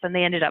their goals. And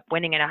they ended up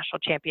winning a national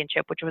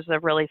championship, which was a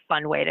really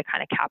fun way to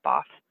kind of cap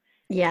off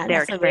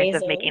their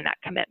experience of making that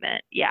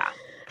commitment. Yeah.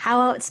 How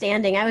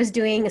outstanding. I was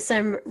doing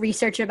some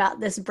research about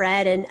this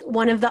bread, and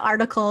one of the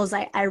articles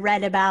I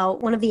read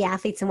about one of the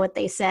athletes and what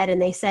they said,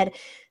 and they said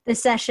the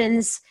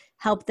sessions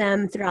help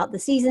them throughout the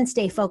season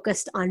stay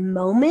focused on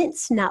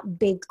moments, not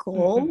big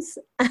goals.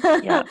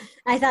 Mm-hmm. Yeah.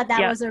 I thought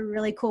that was a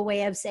really cool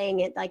way of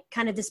saying it, like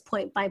kind of this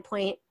point by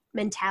point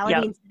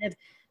mentality instead of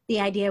the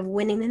idea of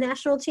winning the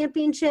national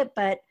championship,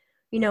 but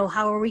you know,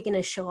 how are we going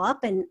to show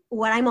up? And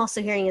what I'm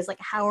also hearing is like,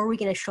 how are we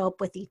going to show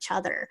up with each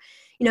other?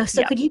 You know,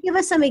 so could you give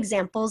us some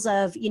examples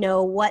of, you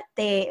know, what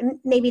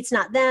maybe it's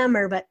not them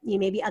but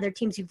maybe other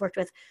teams you've worked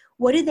with,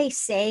 what do they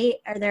say?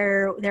 Are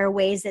there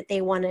ways that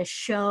they want to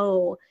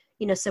show,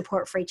 you know,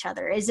 support for each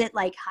other? Is it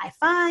like high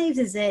fives?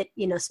 Is it,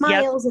 you know,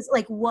 smiles? Is it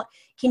like, what,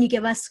 can you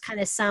give us kind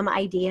of some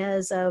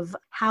ideas of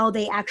how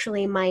they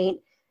actually might,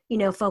 you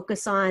know,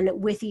 focus on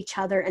with each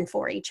other and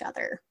for each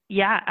other?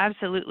 Yeah,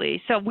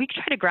 absolutely. So we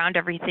try to ground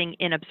everything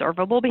in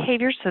observable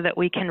behaviors so that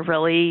we can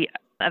really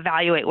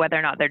evaluate whether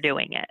or not they're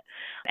doing it.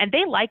 And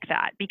they like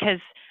that because,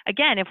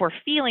 again, if we're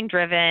feeling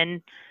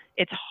driven,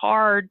 it's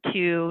hard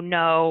to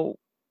know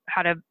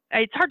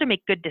it's hard to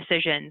make good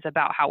decisions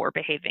about how we're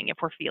behaving if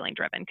we're feeling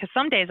driven. Because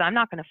some days I'm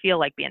not going to feel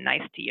like being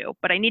nice to you,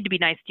 but I need to be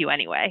nice to you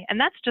anyway. And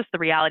that's just the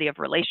reality of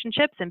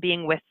relationships and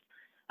being with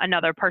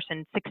another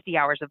person 60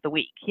 hours of the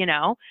week, you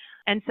know?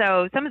 And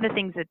so some of the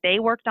things that they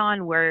worked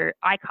on were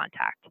eye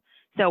contact.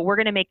 So we're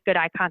going to make good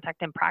eye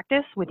contact in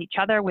practice with each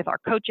other, with our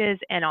coaches,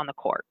 and on the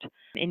court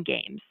in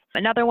games.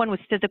 Another one was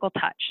physical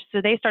touch.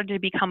 So they started to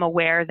become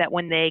aware that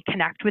when they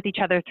connect with each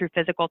other through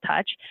physical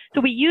touch,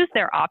 so we use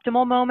their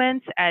optimal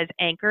moments as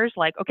anchors,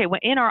 like, okay,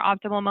 well, in our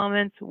optimal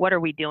moments, what are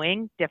we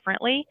doing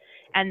differently?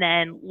 And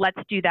then let's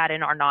do that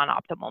in our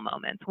non-optimal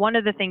moments. One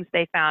of the things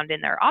they found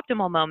in their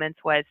optimal moments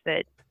was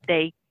that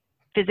they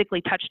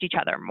physically touched each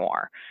other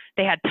more.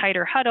 They had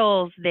tighter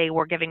huddles. They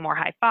were giving more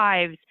high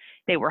fives.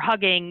 They were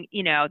hugging,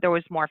 you know, there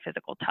was more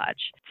physical touch,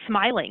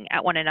 smiling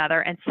at one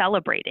another and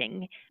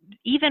celebrating,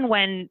 even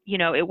when, you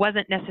know, it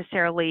wasn't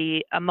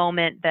necessarily a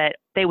moment that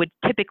they would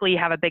typically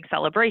have a big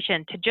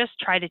celebration, to just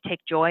try to take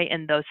joy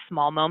in those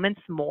small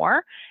moments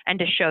more and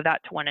to show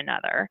that to one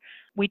another.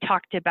 We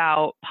talked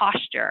about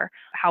posture,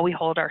 how we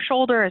hold our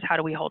shoulders, how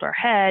do we hold our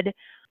head,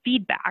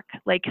 feedback.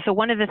 So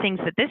one of the things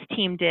that this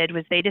team did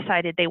was they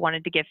decided they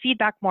wanted to give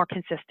feedback more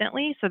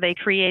consistently. So they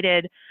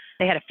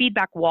had a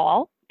feedback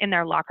wall in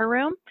their locker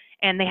room,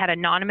 and they had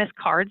anonymous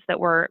cards that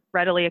were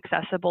readily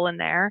accessible in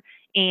there.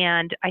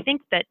 And I think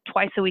that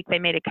twice a week they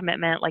made a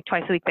commitment, like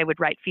twice a week they would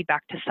write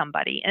feedback to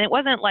somebody. And it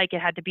wasn't like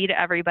it had to be to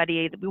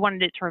everybody. We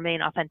wanted it to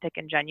remain authentic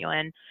and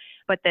genuine,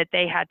 but that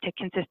they had to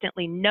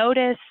consistently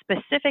notice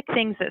specific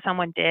things that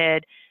someone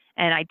did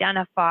and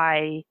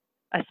identify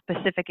a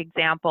specific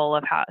example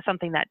of how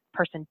something that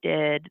person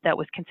did that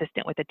was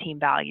consistent with the team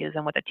values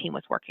and what the team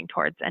was working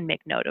towards, and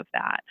make note of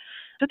that.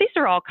 So these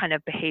are all kind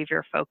of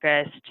behavior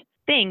focused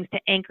things to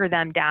anchor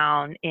them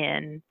down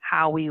in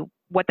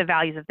what the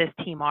values of this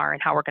team are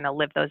and how we're going to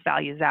live those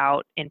values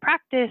out in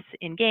practice,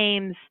 in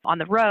games, on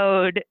the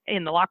road,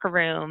 in the locker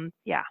room.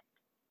 Yeah.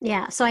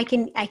 Yeah. So I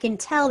can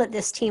tell that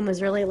this team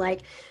was really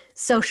like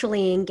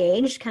socially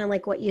engaged, kind of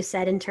like what you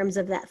said in terms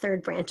of that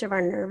third branch of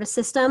our nervous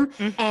system.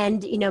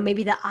 And,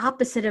 maybe the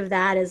opposite of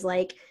that is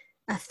like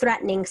a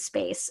threatening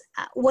space.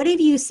 What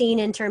have you seen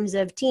in terms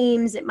of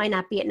teams? It might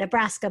not be at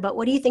Nebraska, but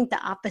what do you think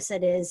the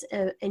opposite is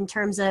in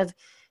terms of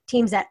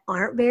teams that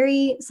aren't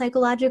very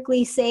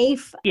psychologically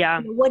safe?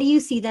 Yeah. What do you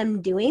see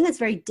them doing that's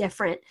very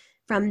different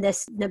from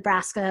this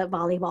Nebraska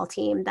volleyball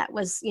team that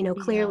was,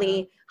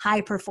 clearly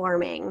high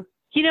performing?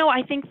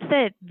 I think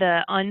that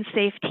the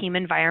unsafe team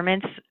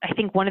environments, I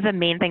think one of the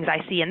main things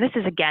I see, and this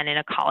is again in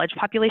a college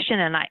population,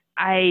 and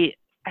I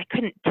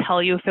couldn't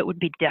tell you if it would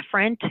be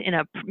different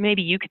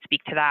maybe you could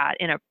speak to that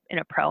in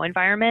a pro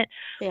environment,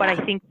 but I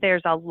think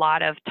there's a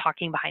lot of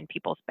talking behind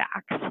people's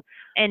backs.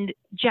 And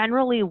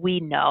generally we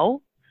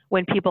know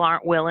when people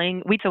aren't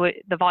willing. So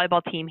the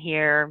volleyball team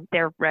here,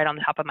 they're right on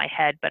the top of my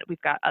head, but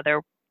we've got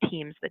other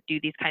teams that do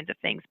these kinds of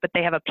things, but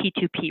they have a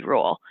P2P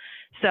rule.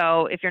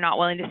 So if you're not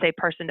willing to say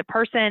person to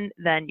person,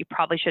 then you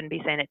probably shouldn't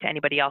be saying it to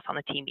anybody else on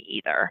the team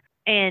either.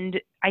 And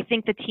I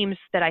think the teams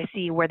that I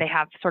see where they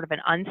have sort of an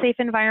unsafe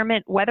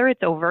environment, whether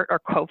it's overt or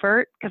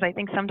covert, because I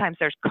think sometimes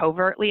there's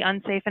covertly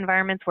unsafe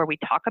environments where we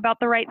talk about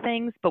the right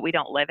things, but we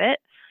don't live it.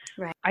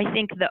 Right. I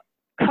think the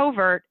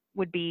covert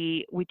would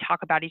be we talk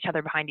about each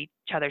other behind each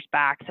other's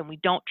backs, and we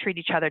don't treat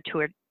each other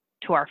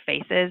to our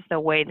faces the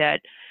way that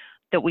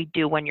we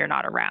do when you're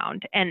not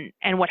around. And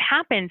what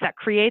happens, that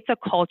creates a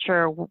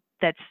culture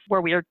that's where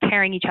we are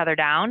tearing each other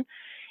down.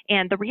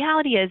 And the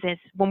reality is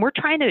when we're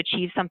trying to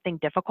achieve something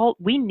difficult,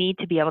 we need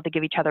to be able to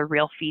give each other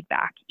real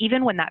feedback,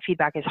 even when that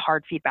feedback is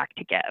hard feedback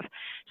to give.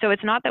 So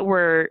it's not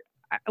that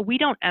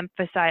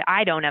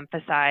I don't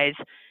emphasize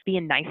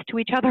being nice to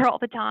each other all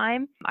the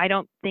time. I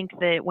don't think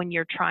that when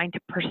you're trying to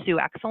pursue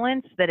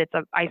excellence, that it's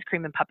ice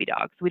cream and puppy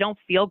dogs. We don't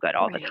feel good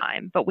all the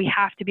time, but we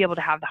have to be able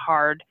to have the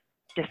hard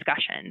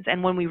discussions.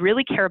 And when we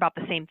really care about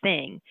the same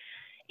thing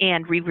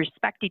and we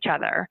respect each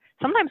other,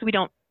 sometimes we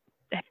don't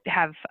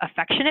have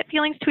affectionate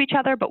feelings to each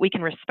other, but we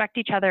can respect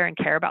each other and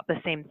care about the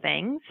same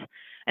things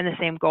and the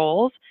same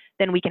goals,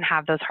 then we can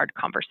have those hard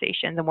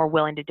conversations, and we're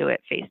willing to do it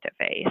face to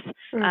face.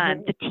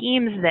 The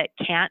teams that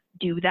can't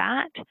do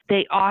that,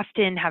 they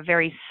often have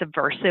very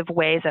subversive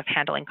ways of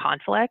handling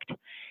conflict,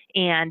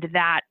 and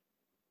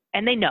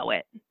they know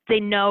it. They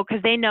know,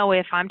 because they know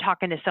if I'm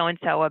talking to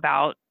so-and-so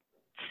about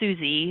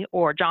Susie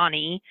or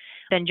Johnny,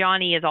 then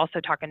Johnny is also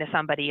talking to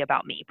somebody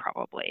about me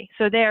probably.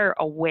 So they're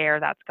aware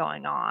that's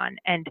going on.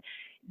 And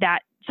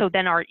so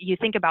then you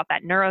think about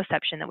that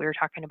neuroception that we were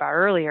talking about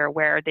earlier,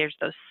 where there's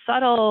those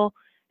subtle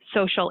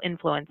social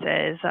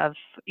influences of,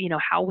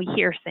 how we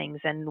hear things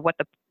and what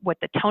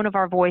the tone of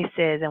our voice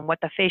is and what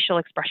the facial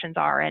expressions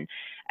are. And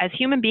as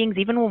human beings,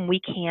 even when we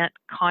can't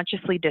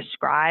consciously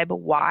describe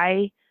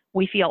why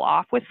we feel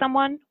off with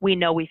someone, we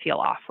know we feel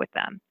off with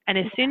them. And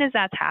as soon as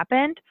that's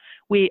happened,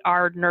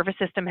 our nervous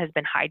system has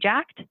been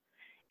hijacked.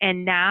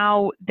 And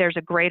now there's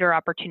a greater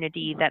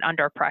opportunity that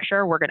under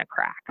pressure, we're going to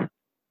crack.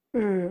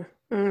 And,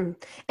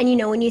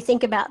 when you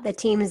think about the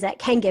teams that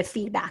can give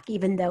feedback,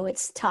 even though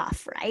it's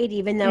tough, right?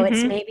 Even though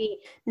it's maybe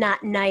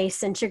not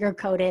nice and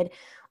sugar-coated,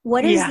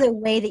 what is the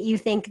way that you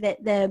think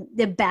that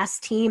the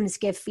best teams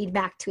give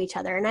feedback to each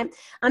other? And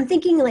I'm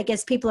thinking, like,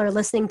 as people are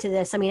listening to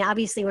this, I mean,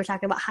 obviously we're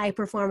talking about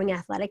high-performing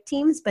athletic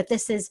teams, but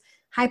this is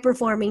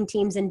high-performing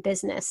teams in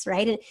business,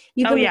 right? And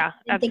you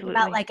can think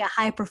about like a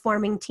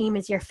high-performing team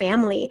as your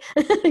family,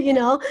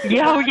 all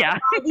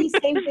these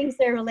same things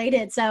that are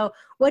related. So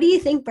what do you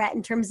think, Brett,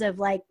 in terms of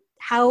like,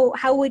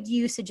 how would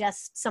you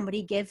suggest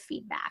somebody give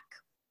feedback?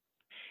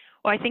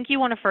 Well, I think you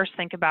want to first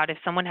think about if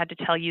someone had to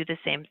tell you the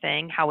same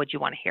thing, how would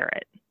you want to hear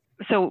it?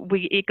 So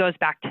it goes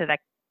back to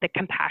the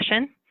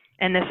compassion.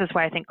 And this is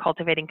why I think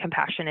cultivating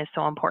compassion is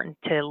so important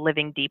to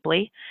living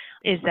deeply,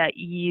 is that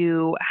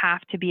you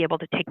have to be able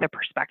to take the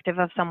perspective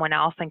of someone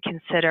else and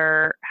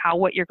consider how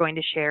what you're going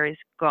to share is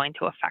going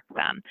to affect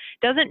them.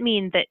 Doesn't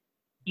mean that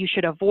you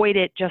should avoid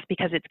it just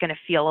because it's going to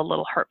feel a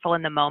little hurtful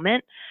in the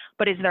moment,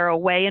 but is there a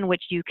way in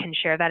which you can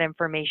share that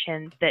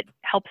information that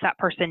helps that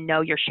person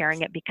know you're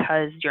sharing it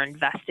because you're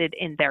invested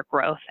in their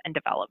growth and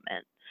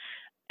development?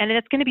 And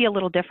it's going to be a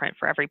little different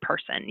for every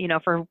person.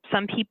 For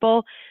some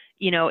people,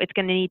 it's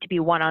going to need to be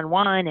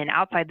one-on-one and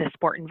outside the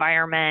sport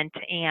environment,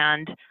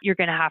 and you're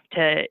going to have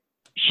to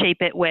shape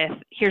it with,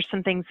 here's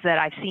some things that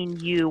I've seen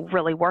you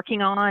really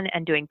working on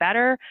and doing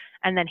better,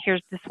 and then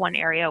here's this one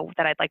area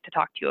that I'd like to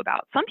talk to you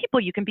about. Some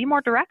people you can be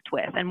more direct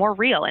with and more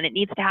real, and it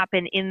needs to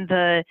happen in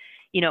the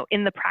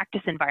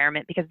practice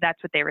environment because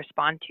that's what they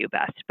respond to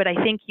best. But I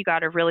think you got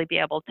to really be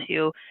able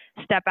to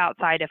step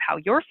outside of how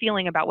you're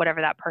feeling about whatever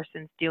that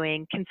person's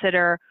doing,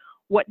 consider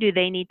what do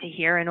they need to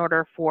hear in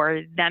order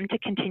for them to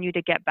continue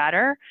to get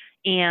better,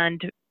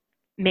 and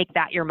make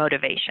that your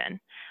motivation.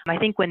 I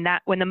think when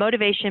the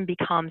motivation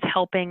becomes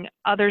helping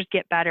others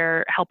get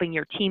better, helping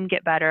your team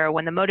get better,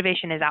 when the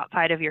motivation is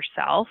outside of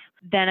yourself,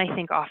 then I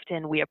think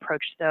often we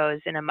approach those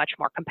in a much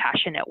more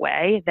compassionate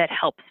way that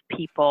helps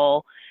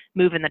people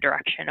move in the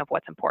direction of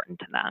what's important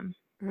to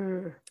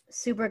them.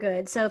 Super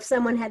good. So if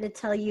someone had to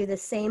tell you the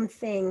same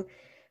thing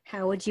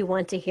How would you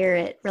want to hear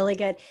it? Really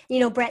good.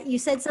 Brett, you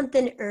said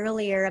something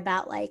earlier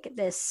about like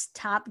this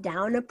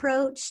top-down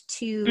approach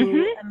to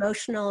Mm-hmm.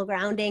 emotional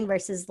grounding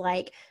versus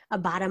like a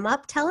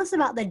bottom-up. Tell us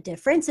about the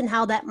difference and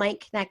how that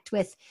might connect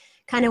with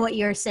kind of what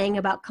you were saying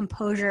about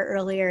composure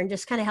earlier and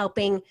just kind of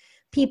helping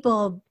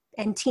people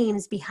and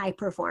teams be high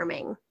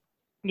performing.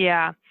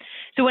 Yeah.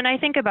 So when I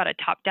think about a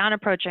top-down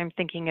approach, I'm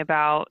thinking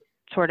about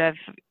sort of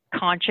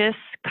conscious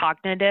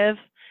cognitive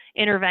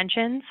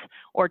interventions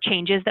or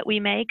changes that we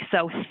make.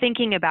 So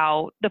thinking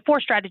about the 4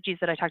 strategies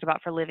that I talked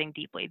about for living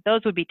deeply, those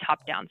would be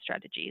top-down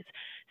strategies.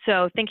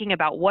 So thinking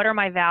about what are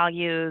my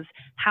values?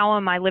 How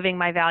am I living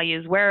my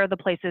values? Where are the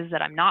places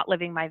that I'm not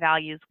living my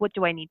values? What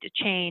do I need to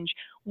change?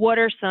 What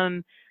are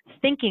some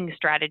thinking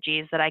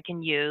strategies that I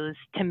can use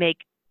to make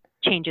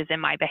changes in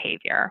my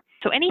behavior?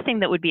 So anything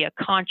that would be a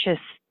conscious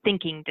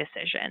thinking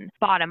decision.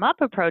 Bottom-up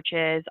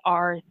approaches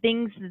are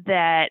things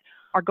that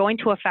are going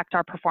to affect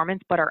our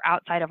performance but are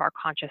outside of our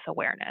conscious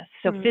awareness.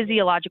 So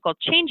physiological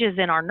changes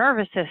in our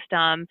nervous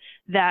system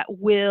that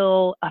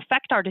will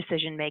affect our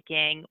decision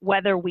making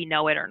whether we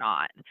know it or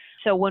not.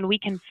 So when we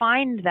can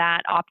find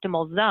that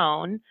optimal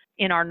zone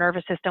in our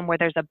nervous system where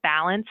there's a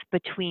balance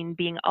between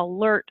being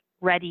alert,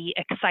 ready,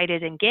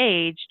 excited,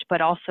 engaged, but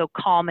also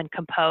calm and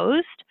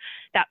composed,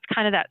 that's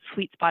kind of that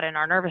sweet spot in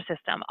our nervous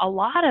system. A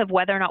lot of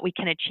whether or not we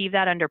can achieve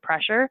that under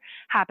pressure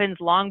happens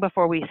long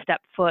before we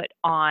step foot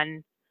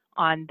on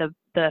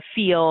the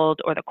field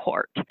or the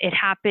court. It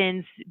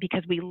happens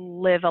because we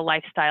live a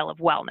lifestyle of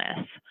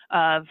wellness,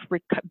 of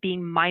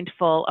being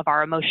mindful of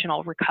our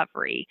emotional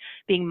recovery,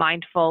 being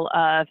mindful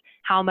of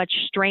how much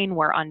strain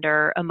we're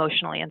under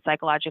emotionally and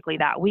psychologically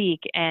that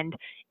week, and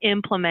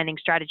implementing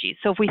strategies.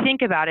 So if we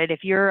think about it,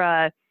 if you're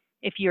a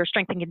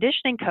strength and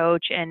conditioning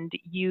coach and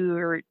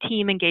your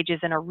team engages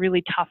in a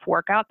really tough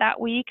workout that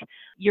week,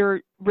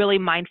 you're really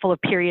mindful of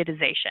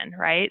periodization,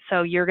 right?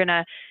 So you're going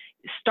to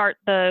start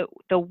the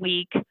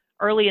week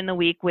early in the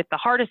week with the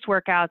hardest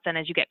workouts, and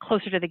as you get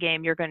closer to the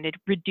game, you're going to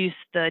reduce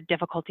the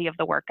difficulty of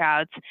the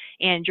workouts,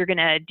 and you're going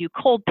to do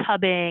cold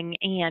tubbing,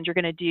 and you're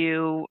going to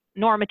do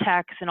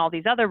Normatex and all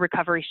these other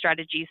recovery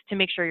strategies to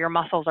make sure your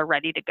muscles are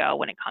ready to go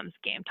when it comes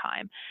game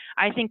time.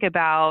 I think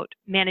about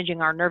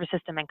managing our nervous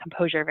system and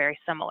composure very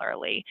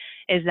similarly,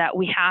 is that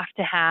we have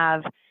to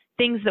have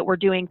things that we're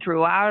doing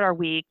throughout our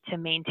week to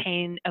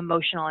maintain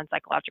emotional and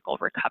psychological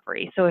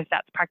recovery. So if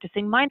that's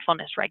practicing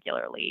mindfulness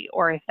regularly,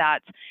 or if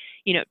that's,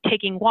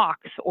 taking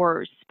walks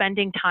or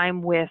spending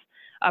time with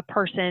a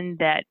person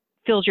that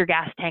fills your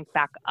gas tank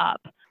back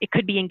up. It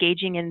could be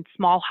engaging in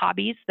small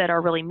hobbies that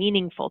are really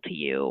meaningful to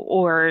you,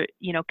 or,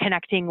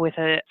 connecting with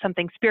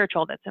something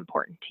spiritual that's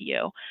important to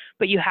you.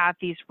 But you have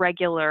these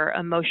regular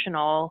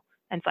emotional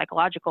and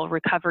psychological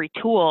recovery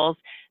tools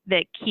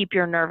that keep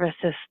your nervous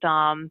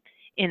system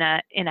in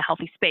a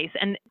healthy space.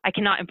 And I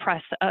cannot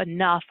impress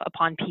enough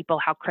upon people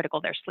how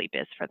critical their sleep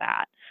is for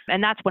that.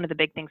 And that's one of the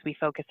big things we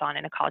focus on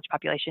in a college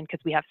population,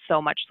 because we have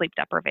so much sleep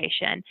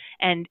deprivation.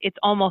 And it's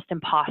almost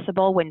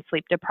impossible when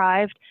sleep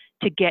deprived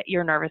to get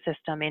your nervous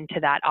system into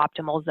that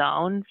optimal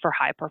zone for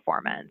high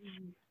performance.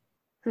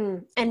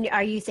 And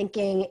are you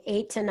thinking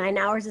 8 to 9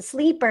 hours of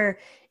sleep, or,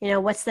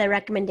 what's the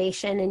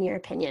recommendation in your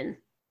opinion?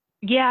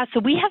 Yeah, so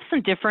we have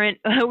some different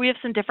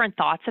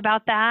thoughts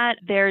about that.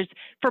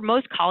 For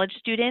most college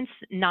students,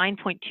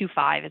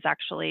 9.25 is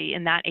actually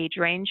in that age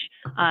range.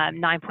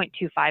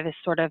 9.25 is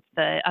sort of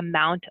the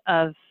amount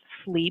of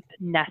sleep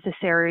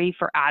necessary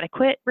for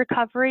adequate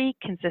recovery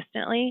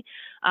consistently.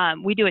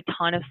 We do a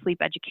ton of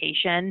sleep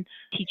education,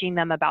 teaching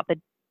them about the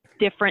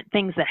different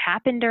things that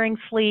happen during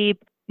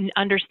sleep,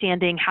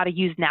 understanding how to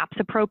use naps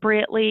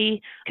appropriately,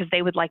 because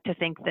they would like to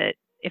think that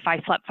if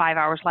I slept 5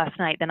 hours last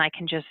night, then I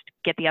can just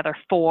get the other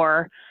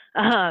 4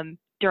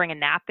 during a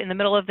nap in the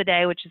middle of the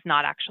day, which is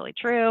not actually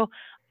true.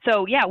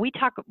 So yeah, we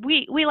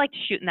like to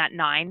shoot in that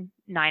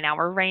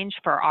 9-hour range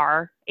for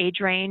our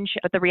age range.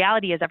 But the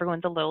reality is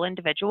everyone's a little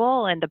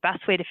individual, and the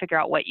best way to figure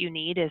out what you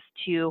need is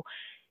to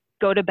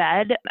go to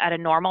bed at a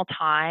normal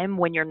time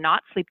when you're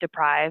not sleep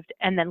deprived,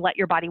 and then let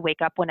your body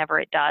wake up whenever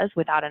it does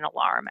without an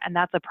alarm. And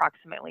that's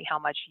approximately how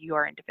much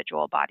your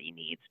individual body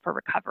needs for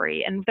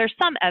recovery. And there's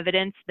some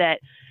evidence that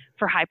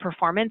for high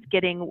performance,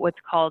 getting what's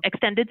called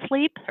extended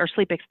sleep or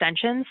sleep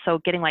extensions, so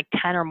getting like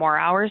 10 or more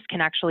hours,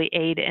 can actually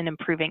aid in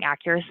improving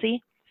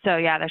accuracy. So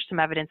yeah, there's some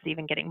evidence that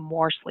even getting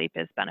more sleep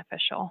is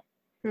beneficial.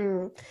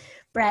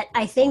 Brett,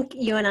 I think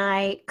you and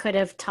I could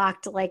have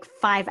talked like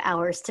 5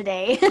 hours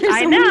today.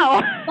 I know.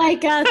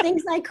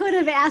 Things I could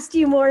have asked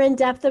you more in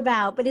depth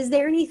about. But is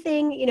there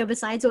anything,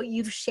 besides what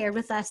you've shared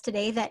with us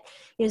today, that,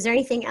 is there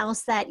anything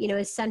else that,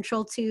 is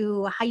central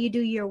to how you do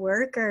your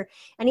work, or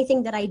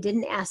anything that I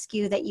didn't ask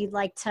you that you'd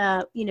like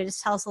to,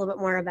 just tell us a little bit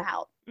more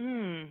about?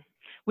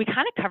 We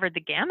kind of covered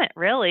the gamut,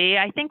 really.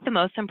 I think the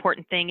most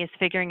important thing is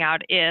figuring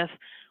out if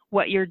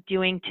what you're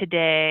doing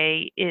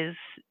today is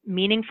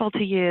meaningful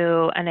to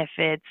you, and if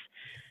it's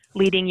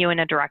leading you in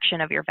a direction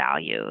of your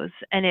values.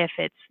 And if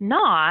it's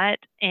not,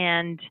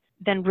 and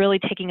then really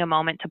taking a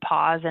moment to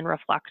pause and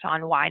reflect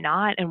on why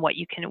not and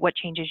what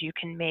changes you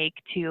can make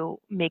to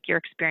make your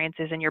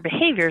experiences and your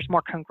behaviors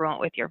more congruent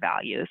with your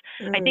values.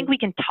 I think we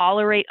can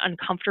tolerate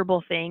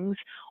uncomfortable things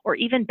or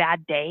even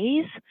bad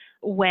days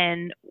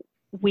when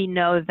we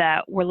know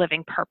that we're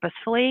living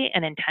purposefully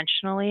and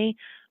intentionally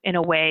in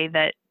a way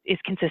that is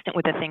consistent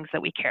with the things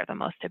that we care the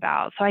most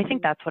about. So I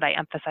think that's what I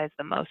emphasize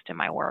the most in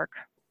my work.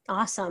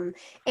 Awesome.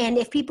 And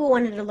if people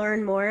wanted to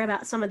learn more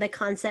about some of the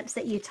concepts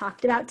that you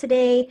talked about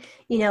today,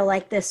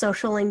 like the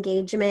social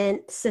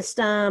engagement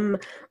system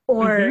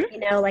or,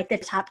 like the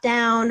top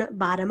down,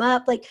 bottom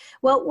up, like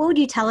what would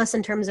you tell us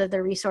in terms of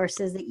the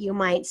resources that you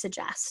might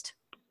suggest?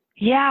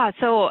 Yeah.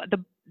 So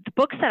the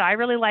books that I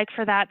really like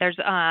for that, there's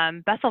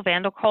Bessel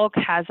van der Kolk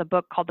has a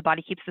book called The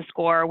Body Keeps the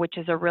Score, which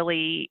is a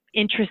really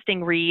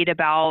interesting read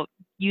about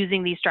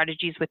using these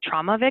strategies with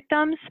trauma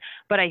victims,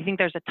 but I think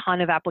there's a ton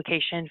of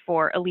application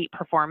for elite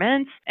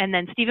performance. And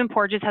then Stephen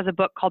Porges has a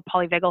book called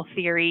Polyvagal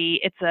Theory.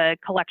 It's a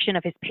collection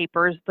of his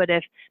papers, but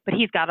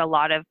he's got a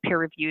lot of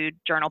peer-reviewed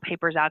journal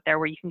papers out there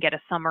where you can get a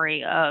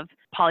summary of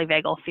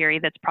polyvagal theory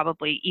that's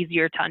probably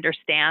easier to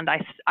understand.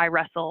 I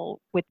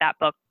wrestle with that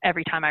book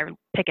every time I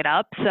pick it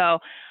up. So,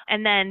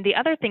 and then the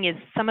other thing is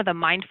some of the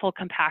mindful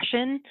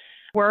compassion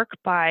work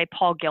by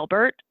Paul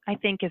Gilbert, I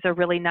think is a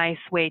really nice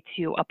way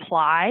to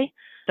apply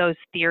those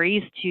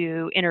theories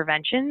to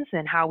interventions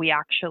and how we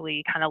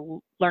actually kind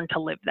of learn to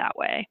live that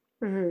way.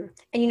 Mm-hmm.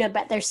 And,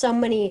 but there's so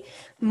many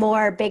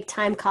more big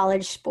time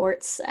college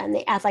sports and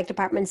the athletic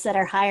departments that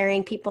are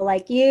hiring people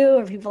like you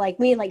or people like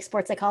me, like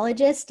sports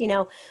psychologists.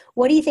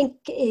 What do you think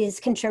is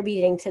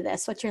contributing to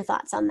this? What's your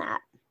thoughts on that?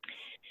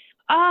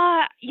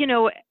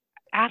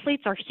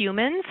 Athletes are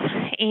humans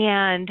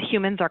and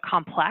humans are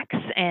complex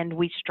and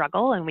we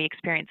struggle and we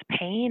experience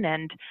pain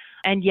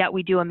and yet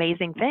we do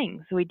amazing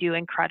things. We do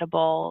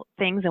incredible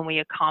things and we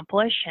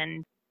accomplish.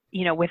 And,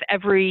 with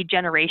every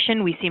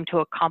generation, we seem to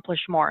accomplish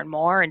more and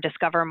more and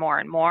discover more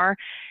and more.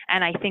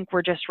 And I think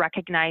we're just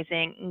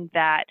recognizing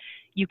that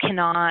you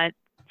cannot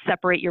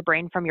separate your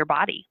brain from your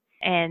body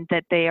and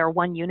that they are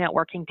one unit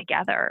working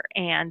together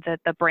and that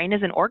the brain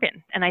is an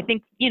organ. And I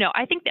think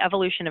the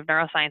evolution of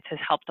neuroscience has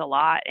helped a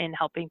lot in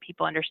helping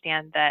people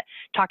understand that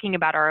talking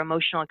about our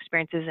emotional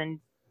experiences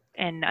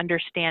and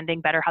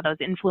understanding better how those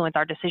influence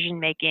our decision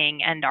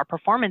making and our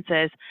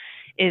performances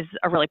is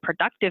a really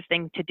productive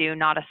thing to do,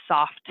 not a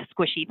soft,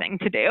 squishy thing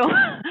to do.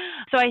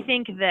 So I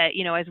think that,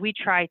 as we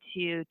try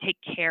to take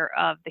care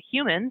of the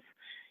humans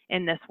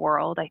in this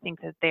world, I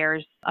think that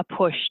there's a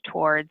push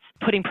towards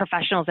putting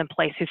professionals in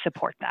place who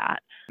support that.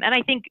 And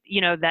I think,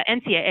 the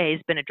NCAA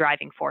has been a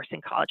driving force in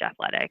college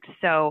athletics.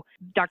 So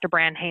Dr.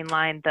 Bran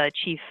Hainline, the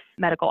chief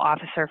medical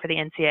officer for the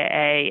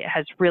NCAA,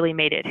 has really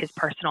made it his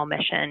personal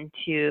mission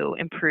to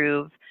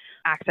improve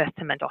access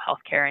to mental health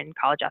care in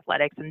college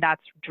athletics. And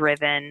that's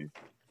driven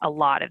a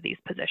lot of these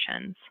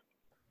positions.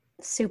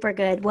 Super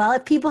good. Well,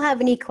 if people have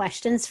any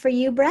questions for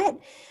you, Brett,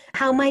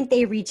 how might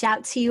they reach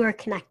out to you or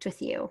connect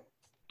with you?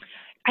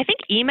 I think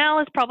email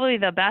is probably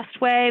the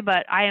best way,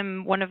 but I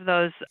am one of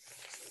those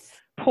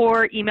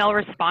poor email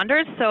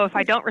responders. So if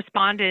I don't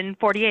respond in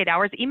 48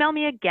 hours, email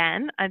me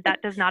again.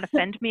 That does not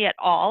offend me at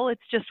all.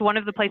 It's just one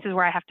of the places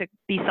where I have to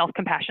be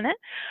self-compassionate.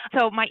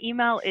 So my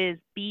email is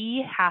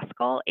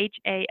bhaskell,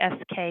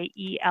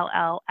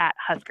 HASKELL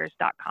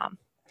 @huskers.com.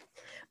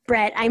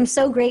 Brett, I'm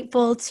so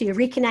grateful to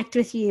reconnect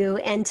with you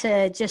and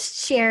to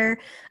just share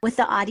with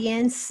the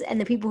audience and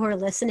the people who are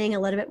listening a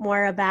little bit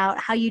more about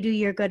how you do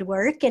your good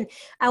work. And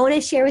I want to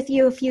share with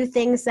you a few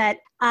things that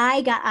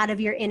I got out of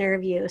your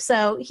interview.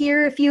 So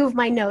here are a few of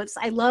my notes.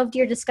 I loved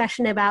your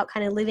discussion about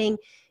kind of living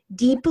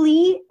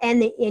deeply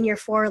and in your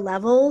 4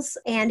 levels.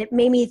 And it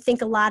made me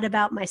think a lot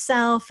about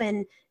myself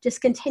and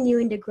just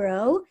continuing to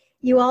grow.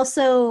 You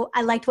also,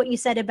 I liked what you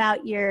said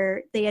about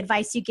the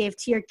advice you gave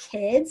to your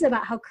kids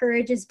about how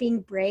courage is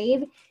being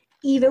brave,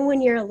 even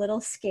when you're a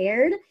little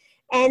scared.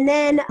 And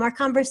then our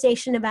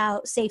conversation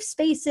about safe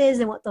spaces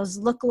and what those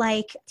look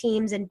like,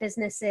 teams and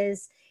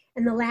businesses.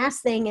 And the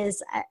last thing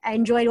is I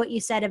enjoyed what you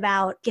said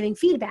about giving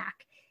feedback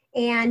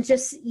and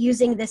just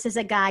using this as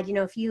a guide.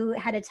 If you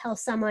had to tell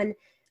someone,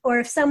 or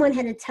if someone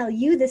had to tell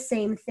you the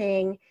same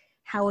thing,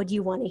 how would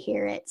you want to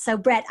hear it? So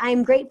Brett,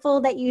 I'm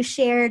grateful that you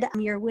shared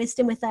your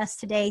wisdom with us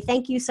today.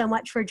 Thank you so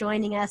much for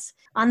joining us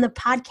on the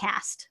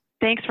podcast.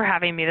 Thanks for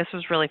having me. This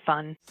was really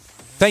fun.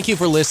 Thank you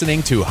for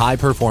listening to High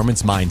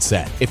Performance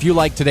Mindset. If you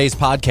like today's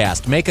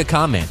podcast, make a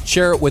comment,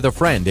 share it with a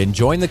friend, and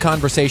join the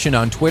conversation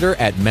on Twitter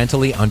at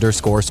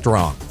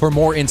mentally_strong. For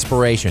more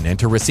inspiration and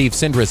to receive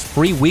Cindra's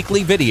free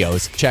weekly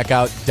videos, check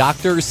out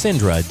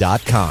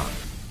drsindra.com.